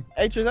 promise you.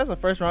 Hey, Tris, that's a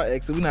first round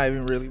exit. We're not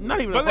even really.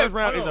 Not even But the first look,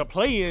 round hold is on. a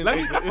play-in.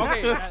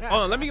 Okay,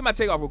 hold on. Let me get my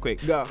take off real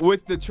quick. Go.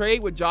 With the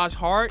trade with Josh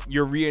Hart,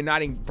 you're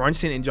reuniting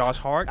Brunson and Josh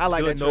Hart. I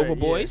like that Villanova trade,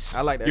 yeah. boys.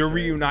 I like that You're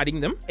trade. reuniting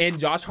them, and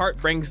Josh Hart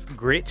brings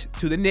grit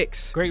to the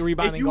Knicks. Great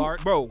rebounding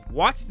guard. Bro,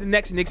 watch the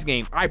next Knicks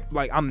game.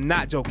 I'm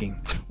not joking.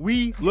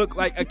 We look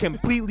like a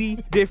completely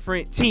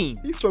different team.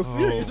 He's so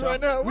serious right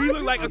now. We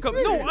look like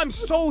no. I'm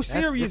so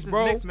serious, This is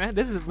bro. Knicks, man.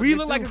 This is We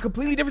look like a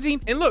completely different team.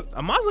 And look,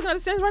 Ahmad's looking at the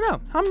standings right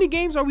now. How many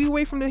games are we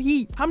away from the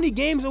Heat? How many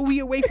games are we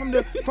away from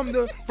the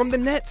from the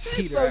Nets?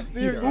 He's so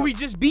serious. Who we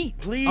just beat?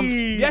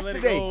 Please,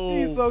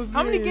 yesterday. He's so serious.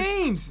 How many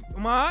games,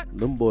 Ahmad?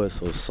 Them boys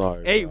so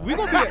sorry. Hey, bro. we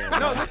gonna be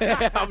no.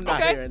 Listen, I'm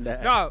not okay? hearing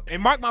that. No,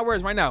 and mark my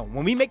words right now.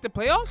 When we make the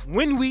playoffs,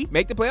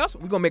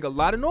 we gonna make a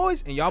lot of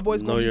noise, and y'all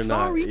boys No, gonna you're be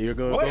sorry. not. You're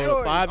going to What? go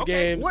to 5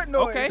 Okay. games. What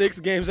noise? Okay. 6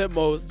 games at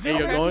most, and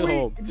you're going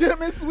home.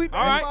 Gentlemen sweep.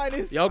 All right.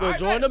 Finest. Y'all gonna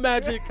join the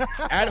Magic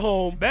at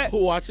home,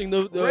 watching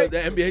the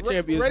NBA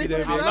champions Ready be for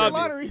the the NBA draft champions.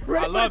 lottery. I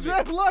Ready for love the it.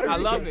 draft lottery. I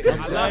love it. I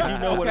Glad love you it.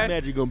 know what the Okay.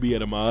 Magic gonna be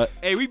at, Ahmad.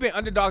 Hey, we've been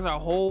underdogs our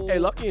whole Hey,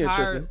 lucky and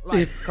entire Tristan.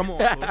 life. Come on,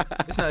 bro.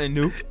 It's nothing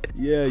new.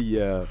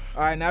 Yeah.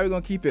 All right, now we're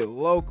gonna keep it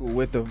local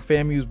with the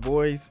FAMU's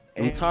boys.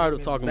 I'm and tired of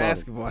women's talking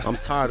basketball. about them.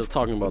 I'm tired of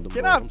talking about them.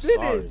 Can boys. I I'm sorry.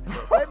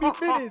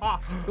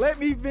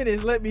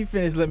 finish?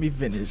 Let me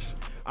finish.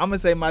 I'm gonna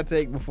say my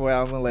take before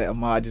I'm gonna let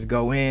Ahmad just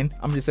go in.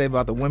 I'm just saying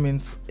about the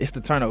women's, it's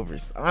the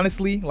turnovers.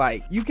 Honestly,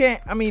 like you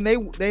can't. I mean,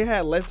 they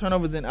had less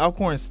turnovers than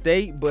Alcorn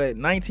State, but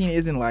 19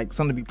 isn't like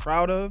something to be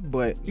proud of.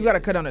 But you gotta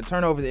cut down the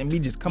turnovers and be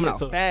just coming out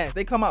fast.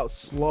 They come out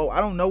slow.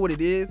 I don't know what it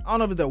is. I don't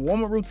know if it's their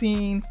warm-up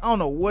routine. I don't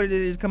know what it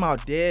is. Come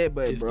out dead,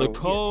 but It's bro, the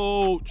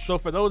coach. So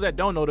for those that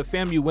don't know, the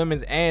FAMU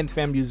women's and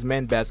FAMU's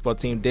men's basketball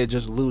team did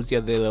just lose the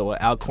other day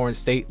with Alcorn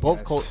State.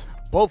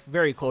 Both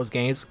very close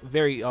games,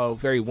 very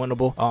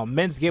winnable.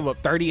 Men's gave up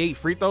 38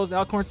 free throws to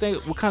Alcorn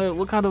State. What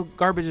kind of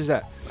garbage is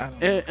that?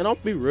 And I'll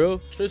be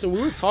real, Tristan.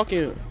 We were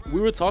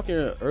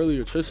talking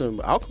earlier, Tristan.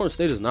 Alcorn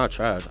State is not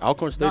trash.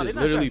 Alcorn State is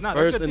literally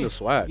first in the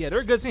SWAC. Yeah, they're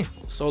a good team.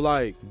 So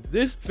like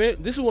this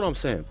is what I'm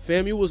saying.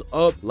 FAMU was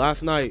up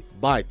last night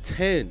by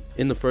 10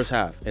 in the first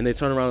half, and they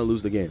turn around and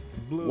lose the game.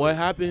 What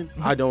happened?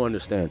 I don't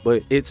understand.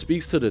 But it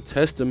speaks to the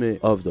testament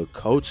of the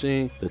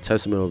coaching, the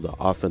testament of the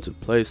offensive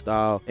play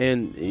style,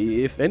 and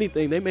if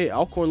anything, they made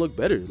Alcorn look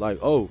better. Like,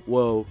 oh,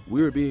 well,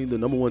 we were being the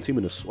number 1 team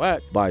in the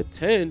SWAC by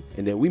 10,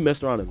 and then we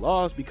messed around and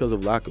lost because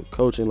of lack of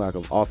coaching, lack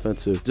of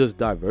offensive, just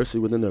diversity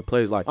within their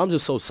plays. Like, I'm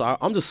just so sorry.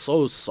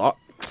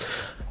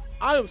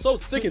 I am so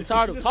sick and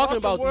tired of talking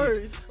about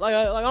these. Like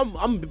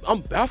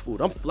I'm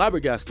baffled. I'm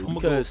flabbergasted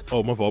because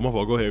My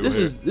fault. Go ahead. this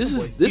is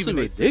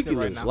ridiculous.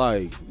 Right,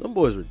 like them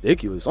boys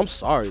ridiculous. I'm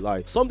sorry.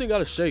 Like something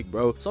gotta shake,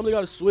 bro. Something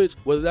gotta switch.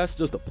 Whether that's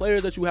just the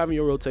players that you have in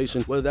your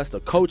rotation, whether that's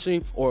the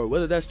coaching, or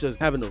whether that's just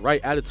having the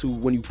right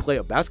attitude when you play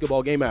a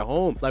basketball game at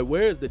home. Like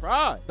where's the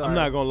pride? I'm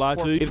not gonna lie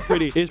to you.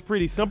 It's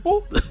pretty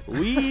simple.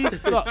 We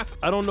suck.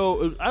 I don't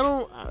know.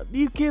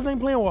 These kids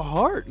ain't playing with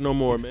heart no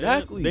more, man.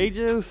 Exactly.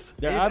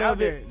 They're out of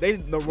it.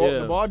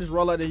 The ball just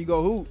roll out there. You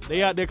go hoop.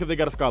 They out there because they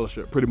got a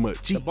scholarship, pretty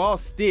much. The ball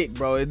stick,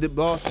 bro. The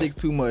ball sticks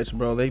too much,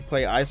 bro. They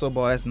play ISO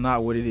ball. That's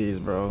not what it is,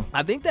 bro.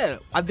 I think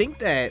that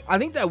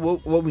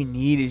what we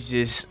need is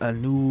just a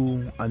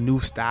new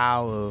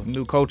style of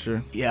New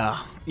culture. yeah.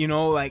 You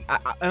know, like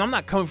and I'm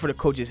not coming for the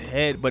coach's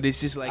head, but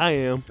it's just like I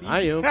am.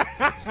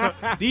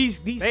 these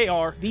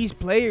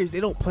players, they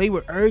don't play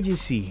with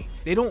urgency.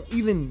 They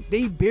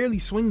barely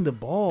swing the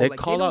ball. They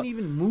don't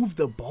even move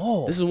the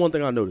ball. This is one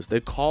thing I noticed. They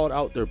call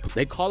out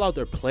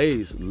their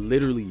plays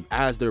literally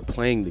as they're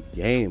playing the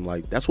game.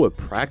 Like that's what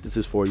practice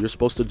is for. You're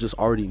supposed to just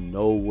already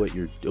know what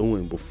you're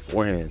doing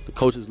beforehand. The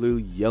coach is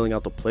literally yelling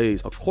out the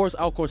plays. Of course,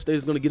 Alcorn State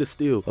is gonna get a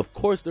steal. Of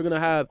course, they're gonna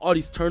have all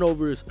these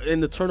turnovers,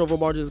 and the turnover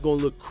margin is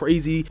gonna look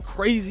crazy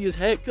as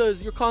heck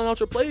because you're calling out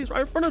your plays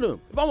right in front of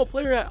them. If I'm a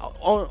player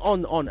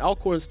on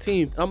Alcorn's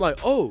team, and I'm like,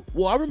 oh,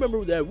 well, I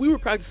remember that we were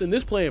practicing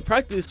this play in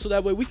practice so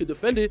that way we could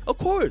defend it. Of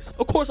course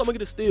I'm gonna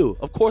get a steal.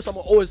 Of course I'm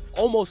gonna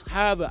almost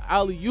have an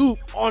alley-oop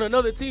on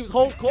another team's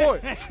home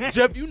court.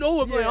 Jeff, you know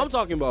what play I'm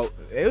talking about.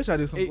 They was trying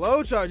to do some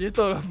low charge. Just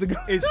throw it off the go.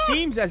 It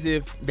seems as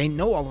if they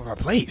know all of our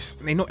plays.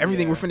 They know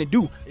everything we're finna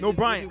do. No,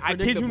 Brian, I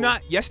kid you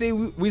not. Yesterday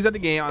we was at the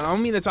game. I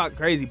don't mean to talk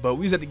crazy, but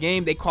we was at the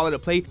game. They call it a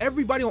play.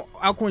 Everybody on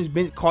Alcorn's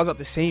bench calls out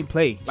the same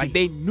play. Like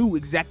they knew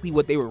exactly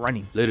what they were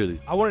running. Literally.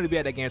 I wanted to be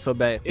at that game so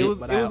bad,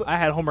 I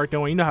had homework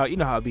doing. You know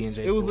how it be in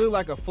J It was school. literally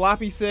like a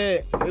floppy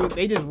set.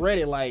 They just read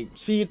it like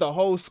she hit the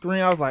whole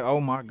screen. I was like, oh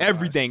my god.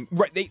 Everything.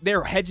 Right.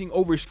 They're hedging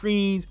over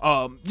screens.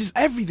 Just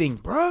everything,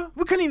 bruh.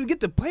 We couldn't even get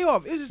the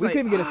playoff. It was just We like,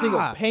 couldn't get a single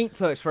paint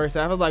touch first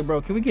half. I was like,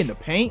 bro, can we get in the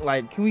paint?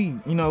 Like, can we,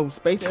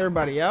 space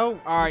everybody out?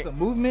 All right. Some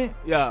movement.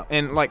 Yeah,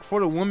 and like for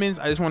the women's,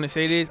 I just want to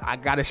say this. I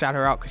gotta shout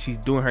her out because she's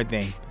doing her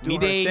thing.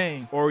 Doing her Mide thing.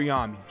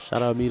 Oriami.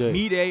 Shout out Mide.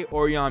 Mide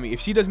Oriami. If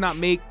she does not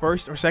make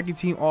first or second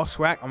team all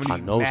SWAC, I'm gonna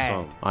be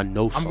mad. I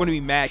know some. I'm gonna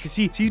be mad because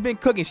she's been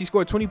cooking. She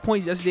scored 20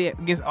 points yesterday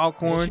against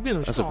Alcorn.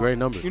 That's a great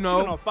number. You She been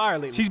know, on fire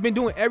lately. she's been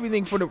doing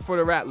everything for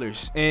the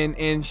Rattlers,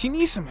 and she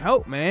needs some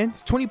help, man.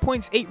 20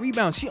 points, 8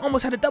 rebounds. She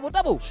almost had a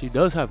double. She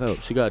does have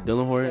help. She got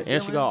Dylan Horton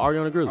and she got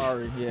Ariana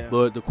Grizzly. Yeah.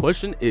 But the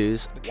question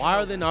is, why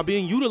are they not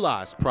being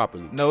utilized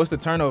properly? No, it's the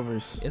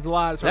turnovers. It's a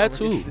lot of That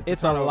turnovers. too.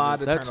 It's a lot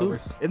of That too.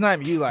 turnovers. It's not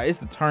even you. Like, it's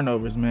the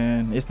turnovers,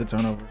 man. It's the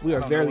turnovers. We I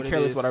are don't know very what it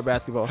careless is. with our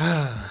basketball.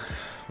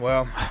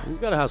 Well, We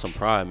gotta have some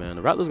pride, man.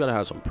 The Rattlers gotta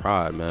have some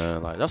pride,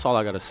 man. Like that's all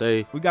I gotta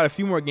say. we got a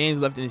few more games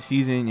left in the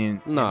season,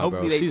 and Nah,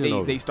 hopefully bro, season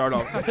over. they start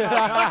off.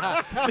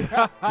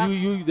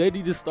 They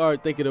need to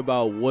start thinking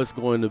about what's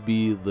going to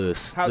be the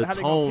How they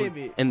gonna tone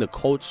pivot. and the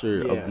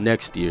culture Yeah. of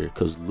next year.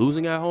 Because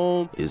losing at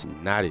home is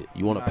not it.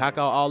 You want to pack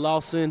out all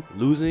Lawson,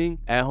 losing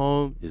at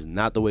home is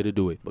not the way to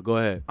do it. But go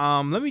ahead.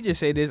 Let me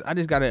just say this. I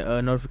just got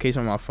a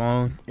notification on my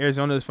phone.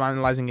 Arizona is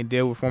finalizing a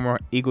deal with former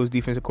Eagles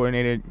defensive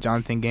coordinator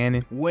Jonathan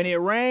Gannon When it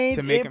rains,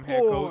 to make make him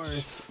head coach.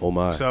 pours. Oh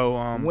my.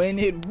 So When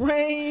it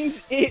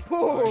rains, it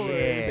pours.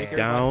 yeah.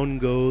 Down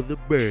go the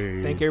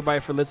birds. Thank everybody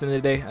for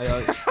listening today.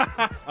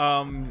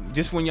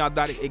 Just when y'all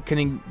thought it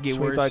couldn't get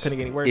Thought worse. it couldn't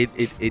get any worse.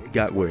 It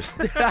got worse.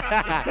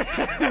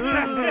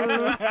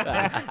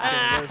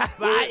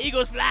 Fly,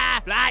 Eagles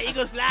fly. Fly,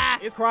 Eagles fly.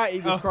 It's cry,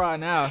 Eagles cry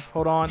now.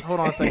 Hold on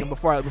a second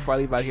before I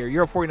leave out here.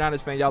 You're a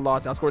 49ers fan. Y'all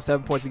lost. Y'all scored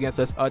 7 points against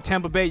us.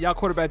 Tampa Bay, y'all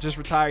quarterback just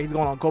retired. He's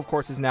going on golf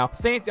courses now.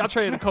 Saints, y'all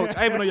traded the coach.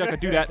 I didn't even know y'all could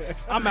do that.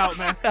 I'm out,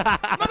 man.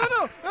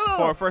 No.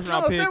 For a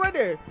first-round pick. Stay right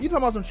there. You talking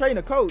about some trading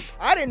a coach.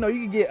 I didn't know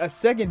you could get a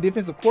second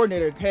defensive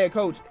coordinator, head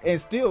coach, and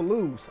still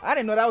lose. I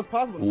didn't know that was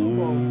possible in the Super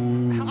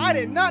Bowl. I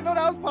did not know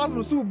that was possible in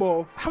the Super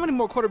Bowl. How many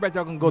more quarterbacks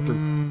y'all gonna go through?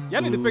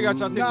 Y'all need to figure out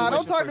y'all situation. Nah,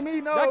 don't talk to first.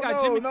 me. No, y'all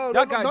got Jimmy, no,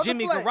 y'all got don't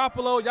Jimmy deflect.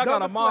 Garoppolo. Y'all Don't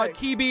got Ahmad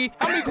deflect. Kibi.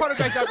 How many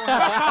quarterbacks y'all gonna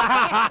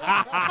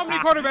have? How many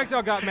quarterbacks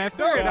y'all got, man?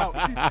 Figure it out.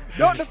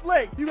 Don't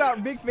deflect. You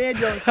got Big Fan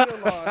Jones still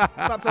lost.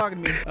 Stop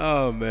talking to me.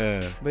 Oh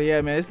man. But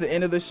yeah, man, it's the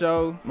end of the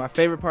show. My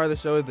favorite part of the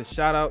show is the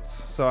shout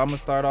outs. So I'm gonna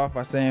start off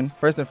by saying,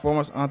 first and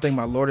foremost, I want to thank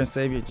my Lord and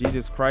Savior,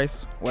 Jesus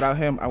Christ. Without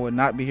him, I would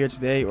not be here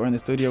today or in the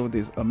studio with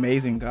these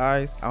amazing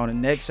guys. I want to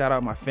next shout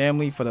out my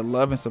family for the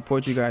love and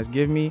support you guys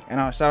give me. And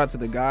I want to shout out to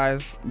the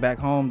guys back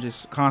home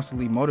just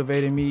constantly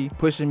motivating me,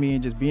 pushing me,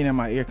 and just being in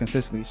my ear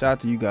consistently. Shout out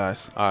to you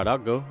guys. All right, I'll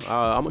go.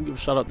 I'm gonna give a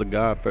shout out to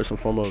God first and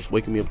foremost,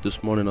 waking me up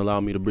this morning,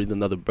 allowing me to breathe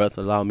another breath,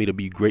 allowing me to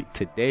be great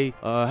today.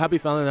 Happy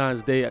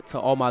Valentine's Day to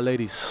all my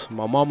ladies,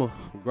 my mama,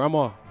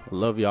 grandma. I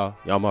love y'all.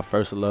 Y'all my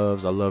first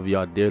loves. I love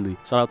y'all dearly.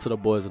 Shout out to the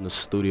boys in the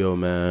studio,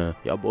 man.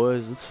 Y'all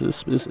boys,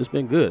 it's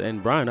been good.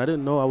 And Brian, I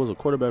didn't know I was a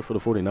quarterback for the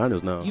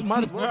 49ers now. You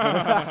might as well.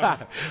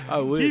 I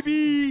wish.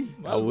 Kibi.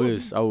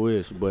 I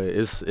wish. But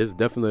it's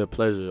definitely a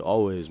pleasure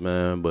always,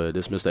 man. But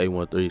this Mr.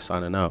 813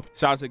 signing out.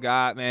 Shout out to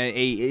God, man.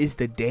 Hey, it's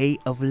the day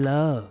of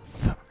love.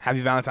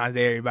 Happy Valentine's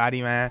Day,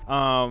 everybody,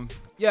 man.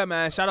 Yeah,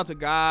 man. Shout out to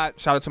God.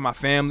 Shout out to my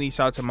family.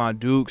 Shout out to my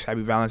Dukes.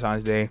 Happy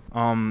Valentine's Day.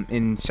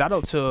 And shout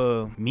out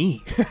to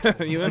me.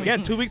 You know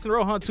Again, 2 weeks in a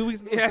row, huh? 2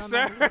 weeks in a row. Yes,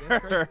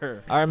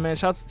 sir. All right, man.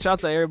 Shouts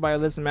to everybody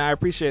listening, man. I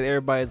appreciate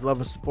everybody's love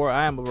and support.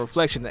 I am a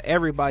reflection of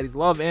everybody's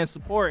love and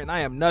support, and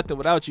I am nothing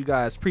without you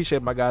guys.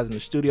 Appreciate my guys in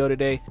the studio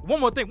today. One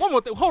more thing.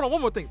 Hold on,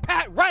 one more thing.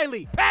 Pat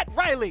Riley,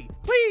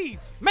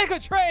 please make a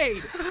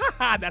trade.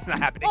 That's not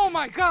happening. Oh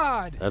my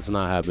God. That's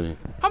not happening.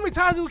 How many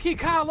times do we keep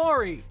Kyle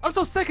Lowry? I'm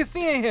so sick of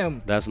seeing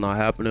him. That's not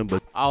happening,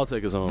 but I'll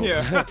take us home.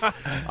 Yeah.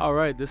 All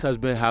right, this has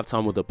been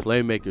Halftime with the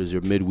Playmakers,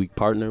 your midweek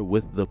partner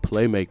with the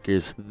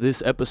Playmakers.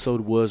 This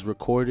episode was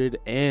recorded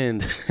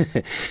and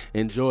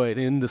enjoyed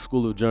in the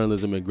School of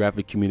Journalism and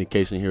Graphic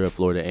Communication here at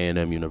Florida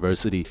A&M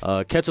University.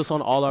 Catch us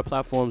on all our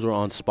platforms. We're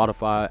on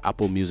Spotify,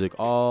 Apple Music,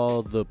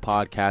 all the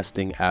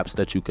podcasting apps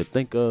that you could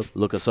think of.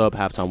 Look us up,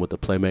 Halftime with the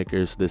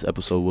Playmakers. This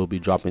episode will be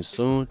dropping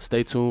soon.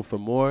 Stay tuned for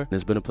more.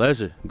 It's been a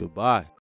pleasure. Goodbye.